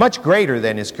 much greater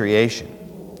than His creation.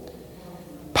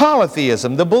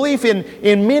 Polytheism, the belief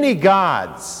in many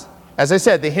gods. As I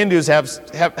said, the Hindus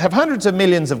have hundreds of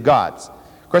millions of gods.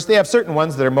 Of course, they have certain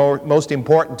ones that are most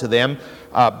important to them.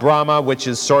 Brahma, which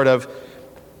is sort of,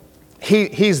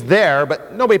 he's there,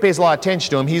 but nobody pays a lot of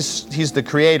attention to him. He's the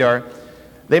creator.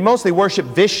 They mostly worship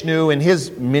Vishnu and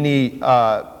his many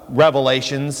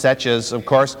revelations, such as, of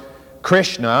course,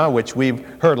 Krishna, which we've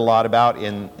heard a lot about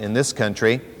in this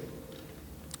country.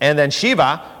 And then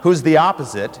Shiva, who's the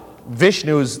opposite.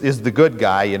 Vishnu is the good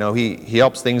guy, you know, he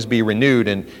helps things be renewed,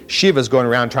 and Shiva's going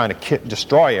around trying to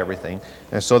destroy everything.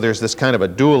 And so there's this kind of a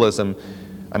dualism.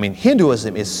 I mean,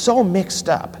 Hinduism is so mixed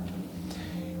up.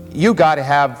 You got to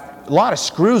have a lot of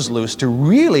screws loose to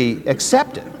really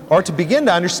accept it, or to begin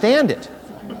to understand it.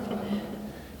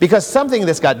 Because something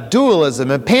that's got dualism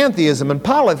and pantheism and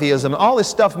polytheism, all this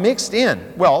stuff mixed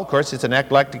in, well, of course, it's an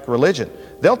eclectic religion.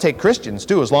 They'll take Christians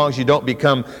too, as long as you don't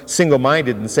become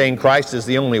single-minded in saying Christ is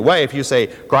the only way. If you say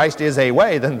Christ is a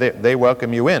way, then they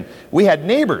welcome you in. We had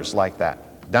neighbors like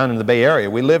that down in the Bay Area.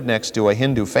 We lived next to a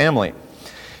Hindu family.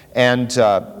 And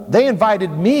they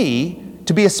invited me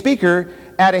to be a speaker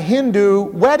at a Hindu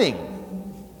wedding.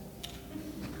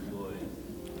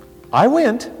 I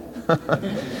went.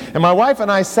 And my wife and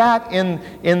I sat in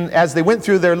as they went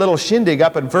through their little shindig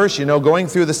up in verse, you know, going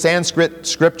through the Sanskrit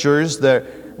scriptures, the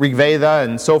Rig Veda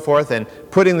and so forth, and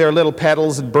putting their little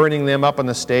petals and burning them up on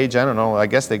the stage. I don't know, I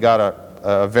guess they got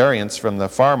a variance from the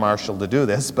fire marshal to do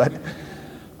this, but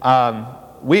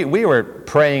we were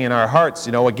praying in our hearts,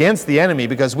 you know, against the enemy,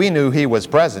 because we knew he was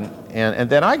present. And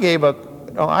then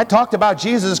I talked about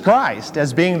Jesus Christ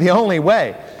as being the only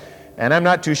way. And I'm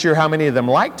not too sure how many of them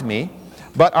liked me,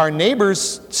 but our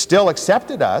neighbors still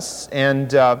accepted us,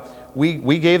 and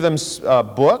we gave them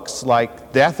books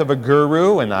like Death of a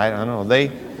Guru, and I don't know,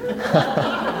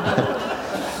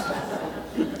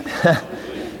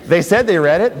 they said they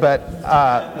read it, but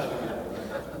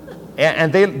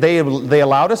and they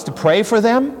allowed us to pray for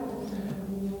them.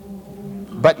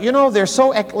 But you know, they're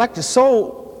so eclectic,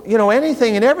 so, you know,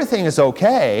 anything and everything is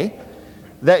okay,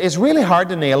 that it's really hard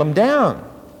to nail them down.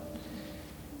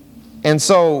 And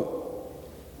so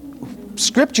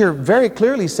Scripture very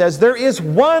clearly says there is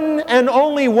one and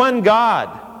only one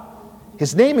God.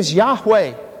 His name is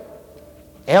Yahweh,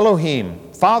 Elohim,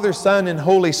 Father, Son, and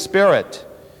Holy Spirit.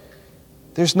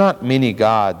 There's not many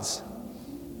gods.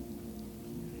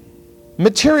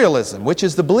 Materialism, which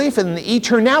is the belief in the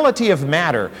eternality of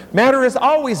matter. Matter has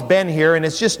always been here, and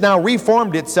it's just now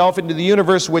reformed itself into the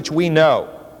universe which we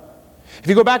know. If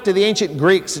you go back to the ancient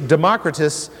Greeks,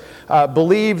 Democritus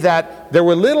believed that there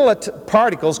were little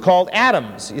particles called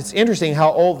atoms. It's interesting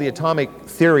how old the atomic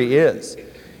theory is.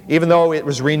 Even though it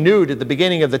was renewed at the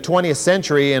beginning of the 20th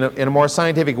century in a more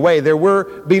scientific way, there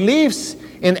were beliefs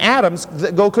in atoms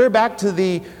that go clear back to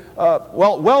the,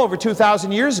 well over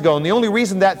 2,000 years ago. And the only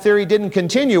reason that theory didn't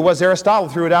continue was Aristotle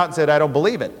threw it out and said, I don't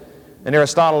believe it. And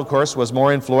Aristotle, of course, was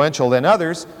more influential than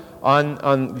others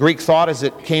on Greek thought as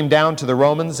it came down to the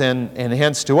Romans and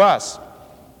hence to us.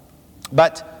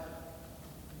 But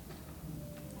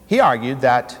he argued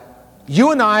that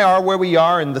you and I are where we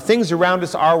are and the things around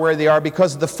us are where they are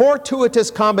because of the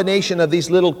fortuitous combination of these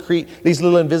little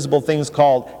invisible things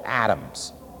called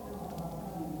atoms.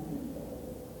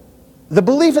 The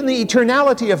belief in the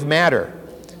eternality of matter.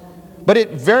 But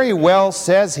it very well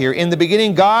says here, in the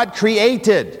beginning God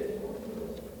created.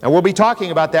 And we'll be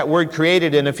talking about that word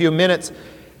created in a few minutes.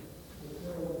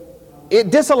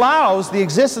 It disallows the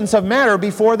existence of matter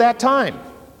before that time.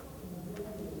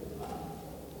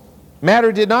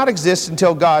 Matter did not exist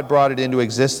until God brought it into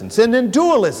existence. And then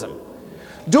dualism.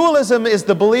 Dualism is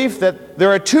the belief that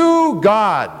there are two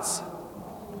gods.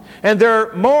 And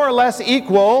they're more or less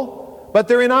equal, but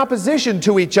they're in opposition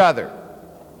to each other.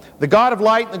 The God of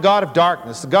light and the God of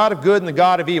darkness. The God of good and the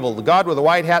God of evil. The God with a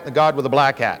white hat and the God with a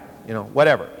black hat. You know,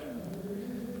 whatever.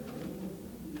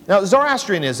 Now,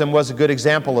 Zoroastrianism was a good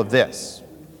example of this.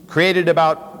 Created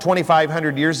about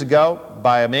 2,500 years ago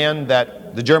by a man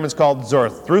that the Germans called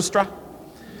Zarathustra.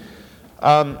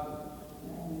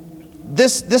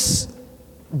 This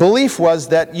belief was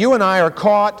that you and I are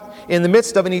caught in the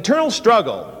midst of an eternal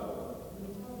struggle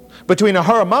between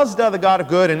Ahura Mazda, the God of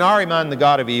good, and Ahriman, the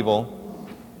God of evil.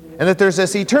 And that there's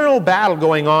this eternal battle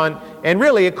going on, and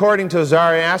really, according to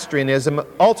Zoroastrianism,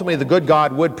 ultimately the good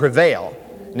God would prevail.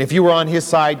 And if you were on his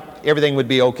side, everything would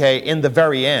be okay in the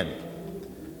very end.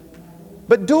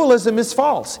 But dualism is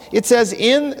false. It says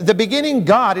in the beginning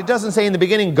God, it doesn't say in the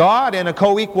beginning God and a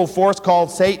co-equal force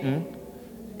called Satan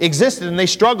existed and they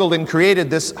struggled and created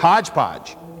this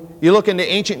hodgepodge. You look into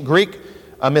ancient Greek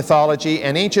mythology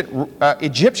and ancient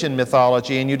Egyptian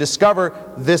mythology and you discover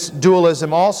this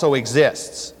dualism also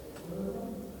exists.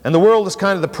 And the world is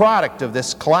kind of the product of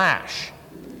this clash.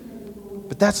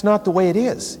 But that's not the way it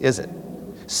is it?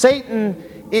 Satan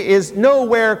is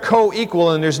nowhere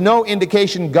co-equal, and there's no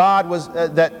indication God was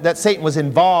that Satan was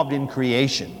involved in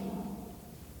creation.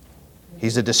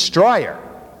 He's a destroyer.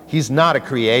 He's not a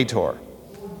creator.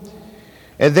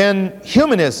 And then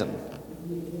humanism.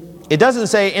 It doesn't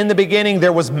say in the beginning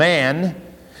there was man,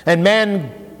 and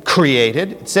man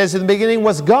created. It says in the beginning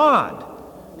was God.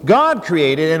 God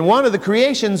created, and one of the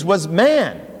creations was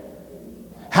man.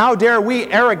 How dare we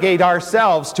arrogate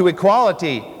ourselves to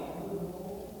equality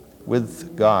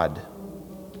with God?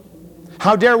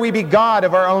 How dare we be God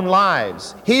of our own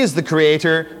lives? He is the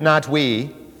creator, not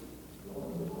we.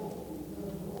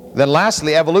 Then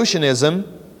lastly, evolutionism,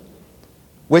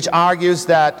 which argues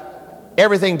that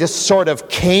everything just sort of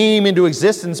came into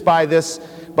existence by this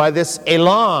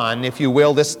elan, if you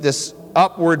will, this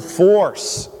upward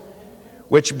force,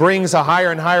 which brings a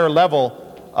higher and higher level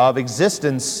of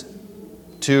existence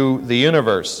to the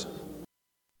universe.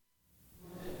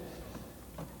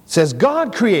 It says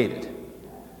God created.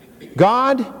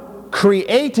 God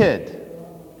created.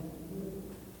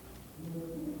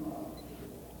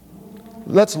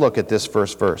 Let's look at this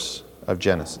first verse of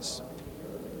Genesis.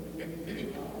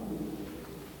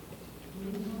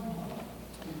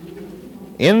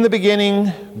 In the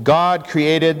beginning, God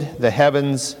created the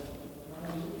heavens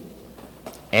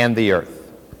and the earth.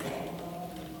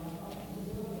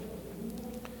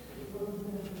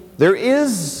 There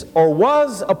is or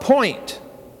was a point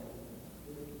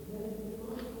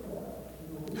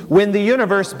when the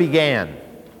universe began.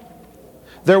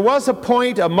 There was a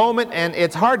point, a moment, and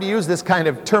it's hard to use this kind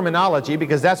of terminology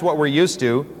because that's what we're used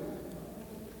to,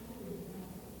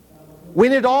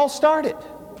 when it all started.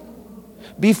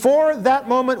 Before that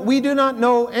moment, we do not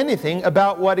know anything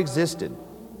about what existed.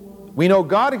 We know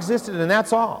God existed and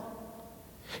that's all.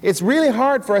 It's really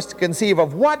hard for us to conceive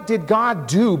of what did God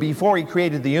do before He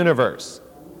created the universe.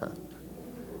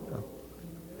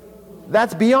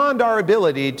 That's beyond our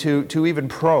ability to even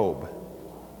probe.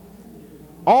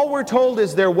 All we're told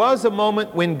is there was a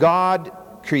moment when God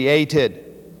created.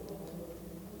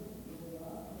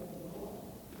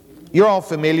 You're all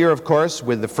familiar, of course,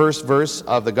 with the first verse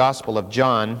of the Gospel of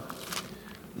John,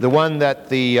 the one that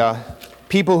the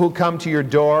people who come to your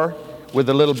door with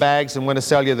the little bags and want to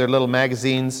sell you their little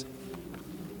magazines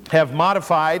have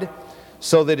modified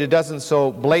so that it doesn't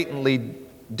so blatantly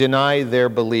deny their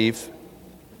belief.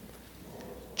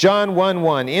 John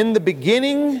 1:1, in the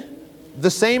beginning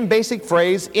the same basic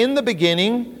phrase, in the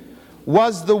beginning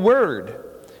was the Word,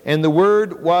 and the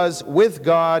Word was with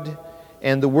God,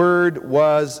 and the Word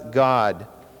was God.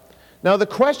 Now the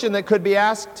question that could be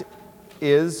asked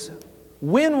is,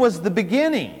 when was the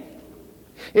beginning?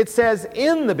 It says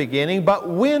in the beginning, but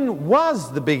when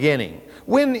was the beginning?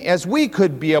 When, as we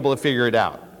could be able to figure it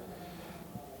out.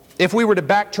 If we were to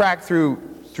backtrack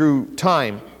through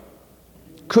time,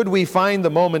 could we find the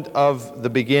moment of the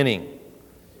beginning?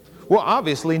 Well,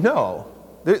 obviously no.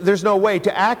 There's no way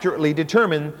to accurately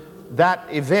determine that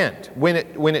event when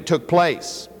it took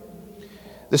place.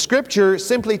 The Scripture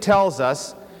simply tells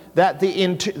us that the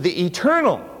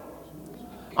eternal,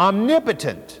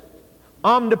 omnipotent,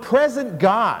 omnipresent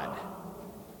God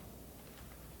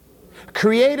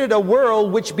created a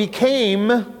world which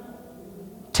became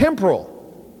temporal,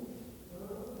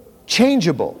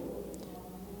 changeable.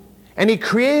 And He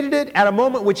created it at a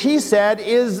moment which He said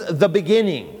is the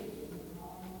beginning.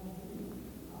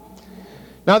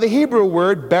 Now the Hebrew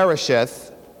word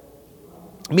bereshith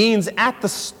means at the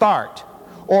start,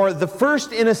 or the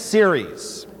first in a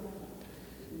series.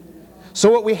 So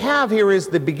what we have here is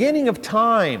the beginning of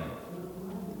time.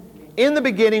 In the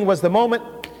beginning was the moment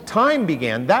time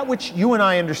began, that which you and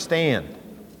I understand.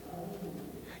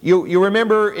 You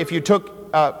remember, if you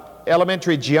took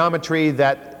elementary geometry,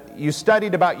 that you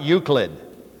studied about Euclid,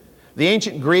 the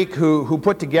ancient Greek who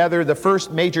put together the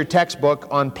first major textbook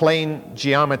on plane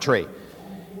geometry.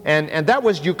 And that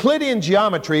was Euclidean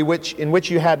geometry, in which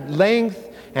you had length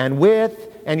and width,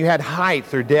 and you had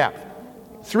height or depth.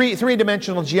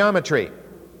 Three-dimensional geometry.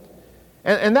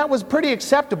 And that was pretty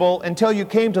acceptable until you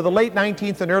came to the late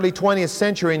 19th and early 20th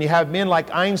century, and you have men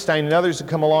like Einstein and others who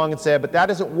come along and say, but that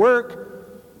doesn't work,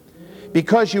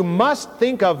 because you must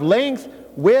think of length,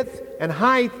 width, and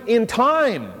height in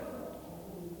time.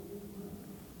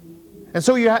 And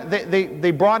so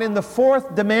they brought in the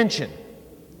fourth dimension,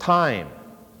 time.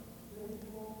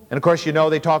 And of course, you know,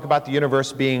 they talk about the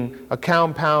universe being a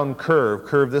compound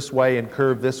curve this way and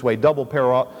curve this way, double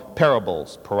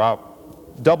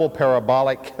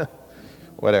parabolic,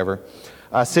 whatever,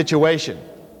 situation.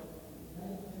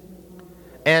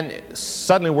 And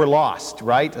suddenly we're lost,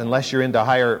 right? Unless you're into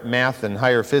higher math and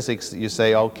higher physics, you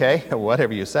say, okay,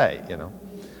 whatever you say, you know.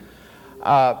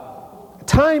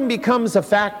 Time becomes a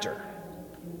factor.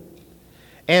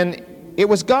 And it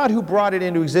was God who brought it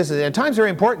into existence. And time's very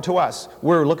important to us.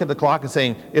 We're looking at the clock and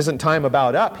saying, isn't time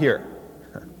about up here?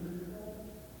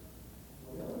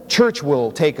 Church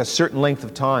will take a certain length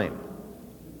of time.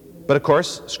 But of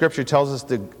course, Scripture tells us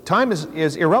that time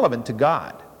is irrelevant to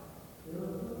God.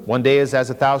 One day is as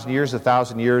 1,000 years,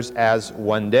 1,000 years as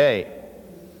one day.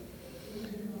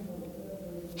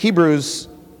 Hebrews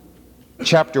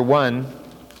chapter 1,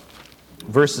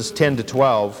 verses 10 to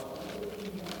 12.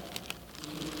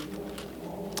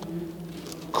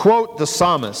 Quote the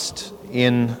psalmist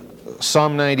in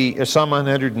Psalm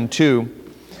 102,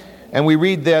 and we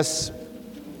read this: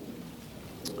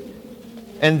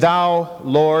 "And thou,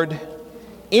 Lord,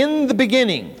 in the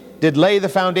beginning did lay the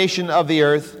foundation of the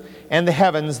earth, and the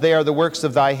heavens, they are the works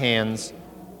of thy hands.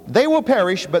 They will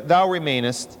perish, but thou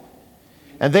remainest,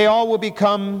 and they all will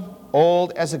become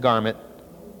old as a garment.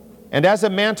 And as a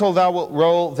mantle thou wilt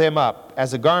roll them up,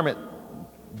 as a garment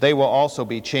they will also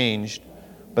be changed.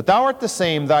 But thou art the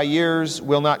same, thy years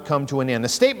will not come to an end." A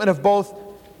statement of both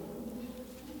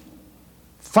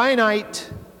finite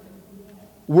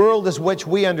world as which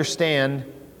we understand,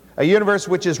 a universe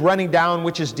which is running down,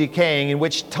 which is decaying, in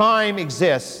which time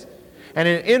exists, and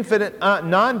an infinite,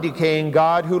 non-decaying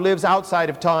God who lives outside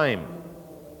of time.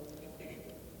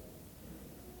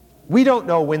 We don't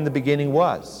know when the beginning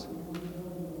was,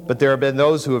 but there have been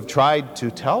those who have tried to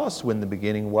tell us when the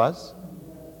beginning was.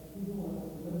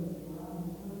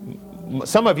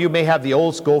 Some of you may have the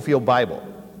old Schofield Bible.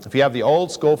 If you have the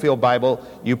old Schofield Bible,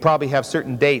 you probably have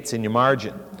certain dates in your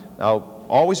margin. Now,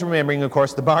 always remembering, of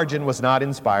course, the margin was not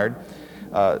inspired,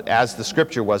 as the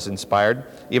Scripture was inspired,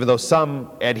 even though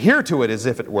some adhere to it as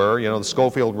if it were. You know, the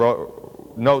Schofield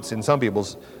notes in some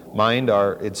people's mind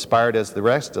are inspired as the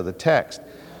rest of the text.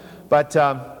 But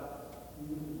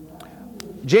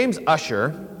James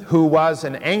Ussher, who was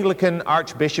an Anglican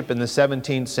archbishop in the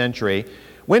 17th century,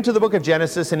 went to the book of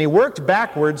Genesis and he worked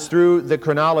backwards through the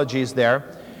chronologies there,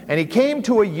 and he came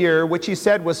to a year which he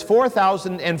said was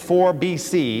 4004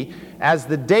 BC as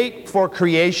the date for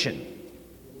creation.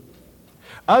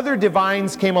 Other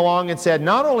divines came along and said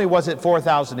not only was it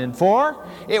 4004,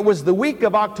 it was the week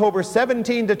of October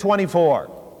 17 to 24.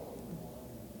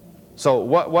 So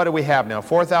what do we have now?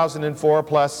 4004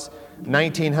 plus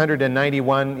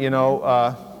 1991,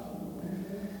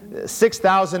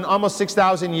 6,000, almost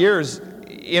 6,000 years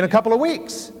in a couple of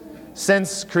weeks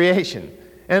since creation.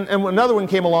 And another one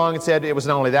came along and said it was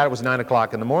not only that, it was 9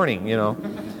 o'clock in the morning, you know.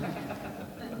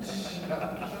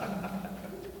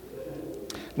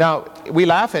 Now, we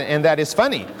laugh, and that is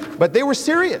funny, but they were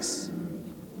serious.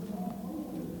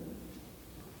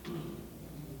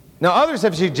 Now, others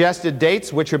have suggested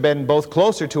dates which have been both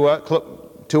closer to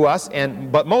us,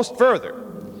 but most further.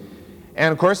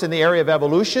 And of course, in the area of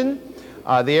evolution,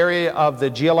 the area of the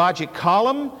geologic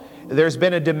column, there's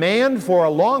been a demand for a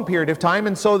long period of time,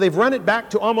 and so they've run it back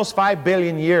to almost 5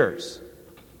 billion years.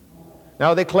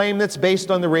 Now, they claim that's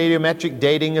based on the radiometric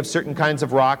dating of certain kinds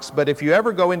of rocks, but if you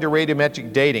ever go into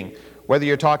radiometric dating, whether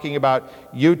you're talking about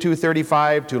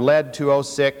U-235 to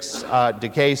lead-206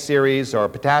 decay series or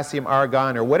potassium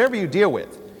argon or whatever you deal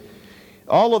with,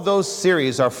 all of those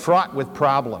series are fraught with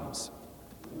problems,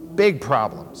 big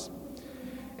problems.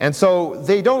 And so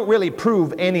they don't really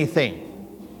prove anything.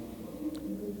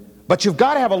 But you've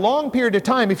got to have a long period of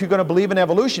time if you're going to believe in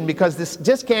evolution, because this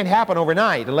just can't happen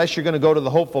overnight unless you're going to go to the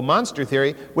hopeful monster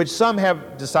theory, which some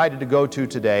have decided to go to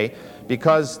today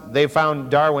because they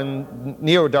found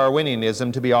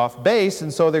neo-Darwinianism to be off base,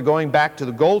 and so they're going back to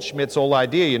the Goldschmidt's old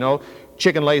idea, you know,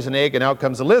 chicken lays an egg and out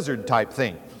comes a lizard type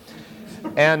thing.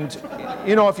 And,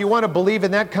 you know, if you want to believe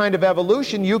in that kind of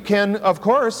evolution, you can, of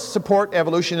course, support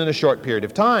evolution in a short period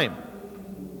of time.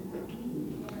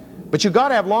 But you've got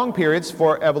to have long periods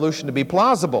for evolution to be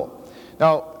plausible.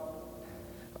 Now,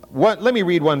 let me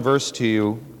read one verse to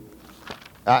you.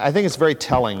 I think it's very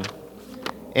telling.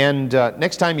 And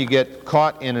next time you get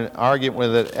caught in an argument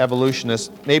with an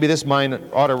evolutionist, maybe this mind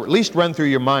ought to at least run through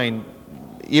your mind,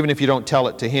 even if you don't tell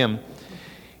it to him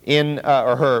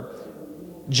or her.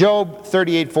 Job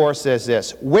 38:4 says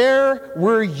this: "Where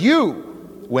were you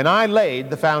when I laid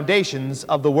the foundations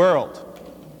of the world?"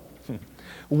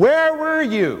 Where were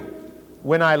you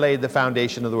when I laid the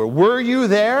foundation of the world? Were you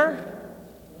there?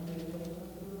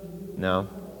 No.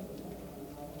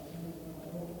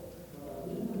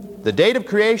 The date of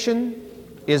creation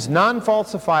is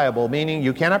non-falsifiable, meaning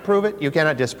you cannot prove it, you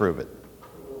cannot disprove it.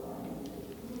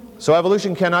 So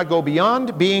evolution cannot go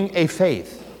beyond being a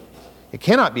faith. It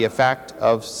cannot be a fact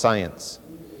of science.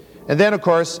 And then, of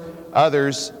course,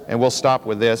 others, and we'll stop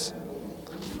with this,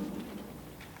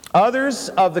 others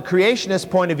of the creationist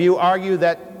point of view argue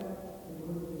that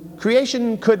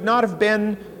creation could not have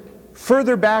been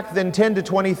further back than 10 to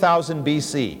 20,000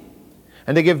 BC.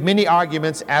 And they give many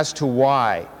arguments as to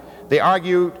why. They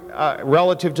argue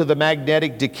relative to the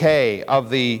magnetic decay of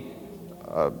the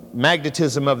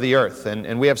magnetism of the earth.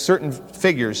 And we have certain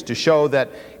figures to show that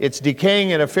it's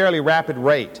decaying at a fairly rapid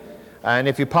rate. And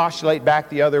if you postulate back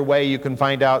the other way, you can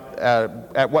find out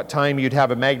at what time you'd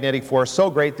have a magnetic force so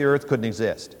great the earth couldn't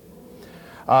exist.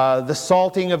 The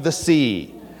salting of the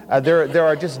sea. There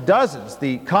are just dozens.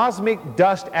 The cosmic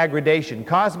dust aggregation.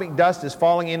 Cosmic dust is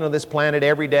falling into this planet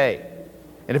every day.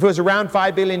 And if it was around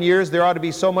 5 billion years, there ought to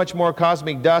be so much more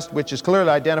cosmic dust, which is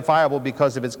clearly identifiable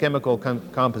because of its chemical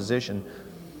composition.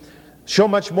 So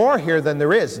much more here than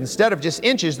there is. Instead of just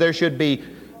inches, there should be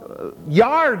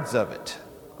yards of it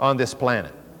on this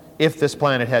planet, if this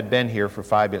planet had been here for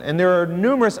 5 billion. And there are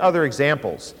numerous other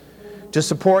examples to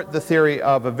support the theory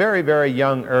of a very, very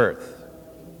young Earth.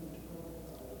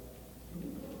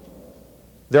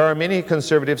 There are many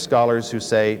conservative scholars who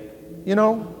say, you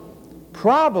know,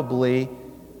 probably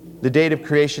the date of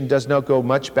creation does not go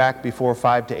much back before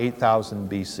 5 to 8,000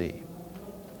 BC.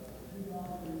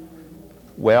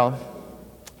 Well,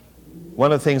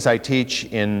 one of the things I teach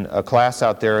in a class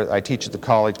out there, I teach at the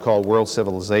college called World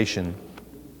Civilization,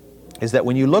 is that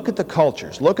when you look at the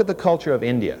cultures, look at the culture of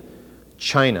India,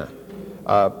 China,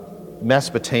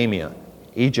 Mesopotamia,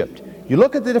 Egypt, you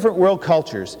look at the different world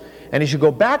cultures, and as you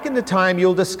go back into time,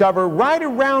 you'll discover right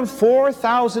around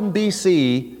 4,000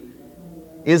 BC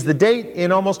is the date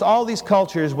in almost all these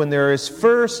cultures when there is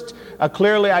first a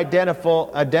clearly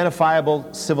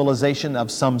identifiable civilization of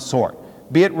some sort,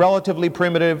 be it relatively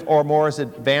primitive or more as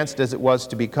advanced as it was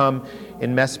to become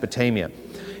in Mesopotamia.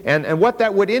 And what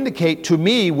that would indicate to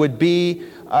me would be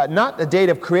not a date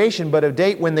of creation, but a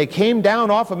date when they came down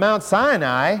off of Mount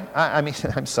Sinai,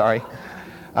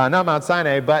 not Mount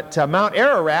Sinai, but Mount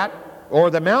Ararat, or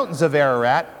the mountains of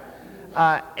Ararat,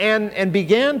 and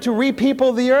began to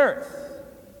repeople the earth.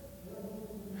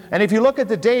 And if you look at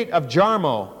the date of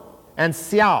Jarmo and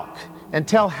Sialk and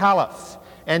Tel Halaf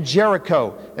and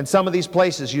Jericho and some of these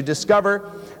places, you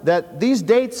discover that these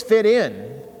dates fit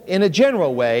in a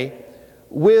general way,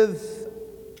 with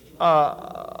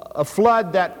a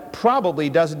flood that probably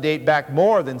doesn't date back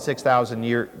more than 6,000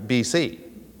 years BC.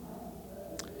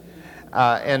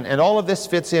 And all of this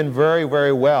fits in very,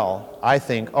 very well, I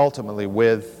think, ultimately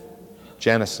with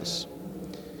Genesis.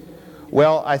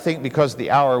 Well, I think because of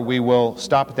the hour we will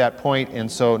stop at that point, and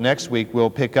so next week we'll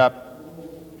pick up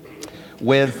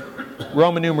with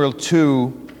Roman numeral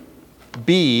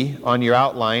 2b on your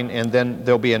outline, and then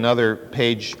there'll be another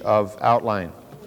page of outline.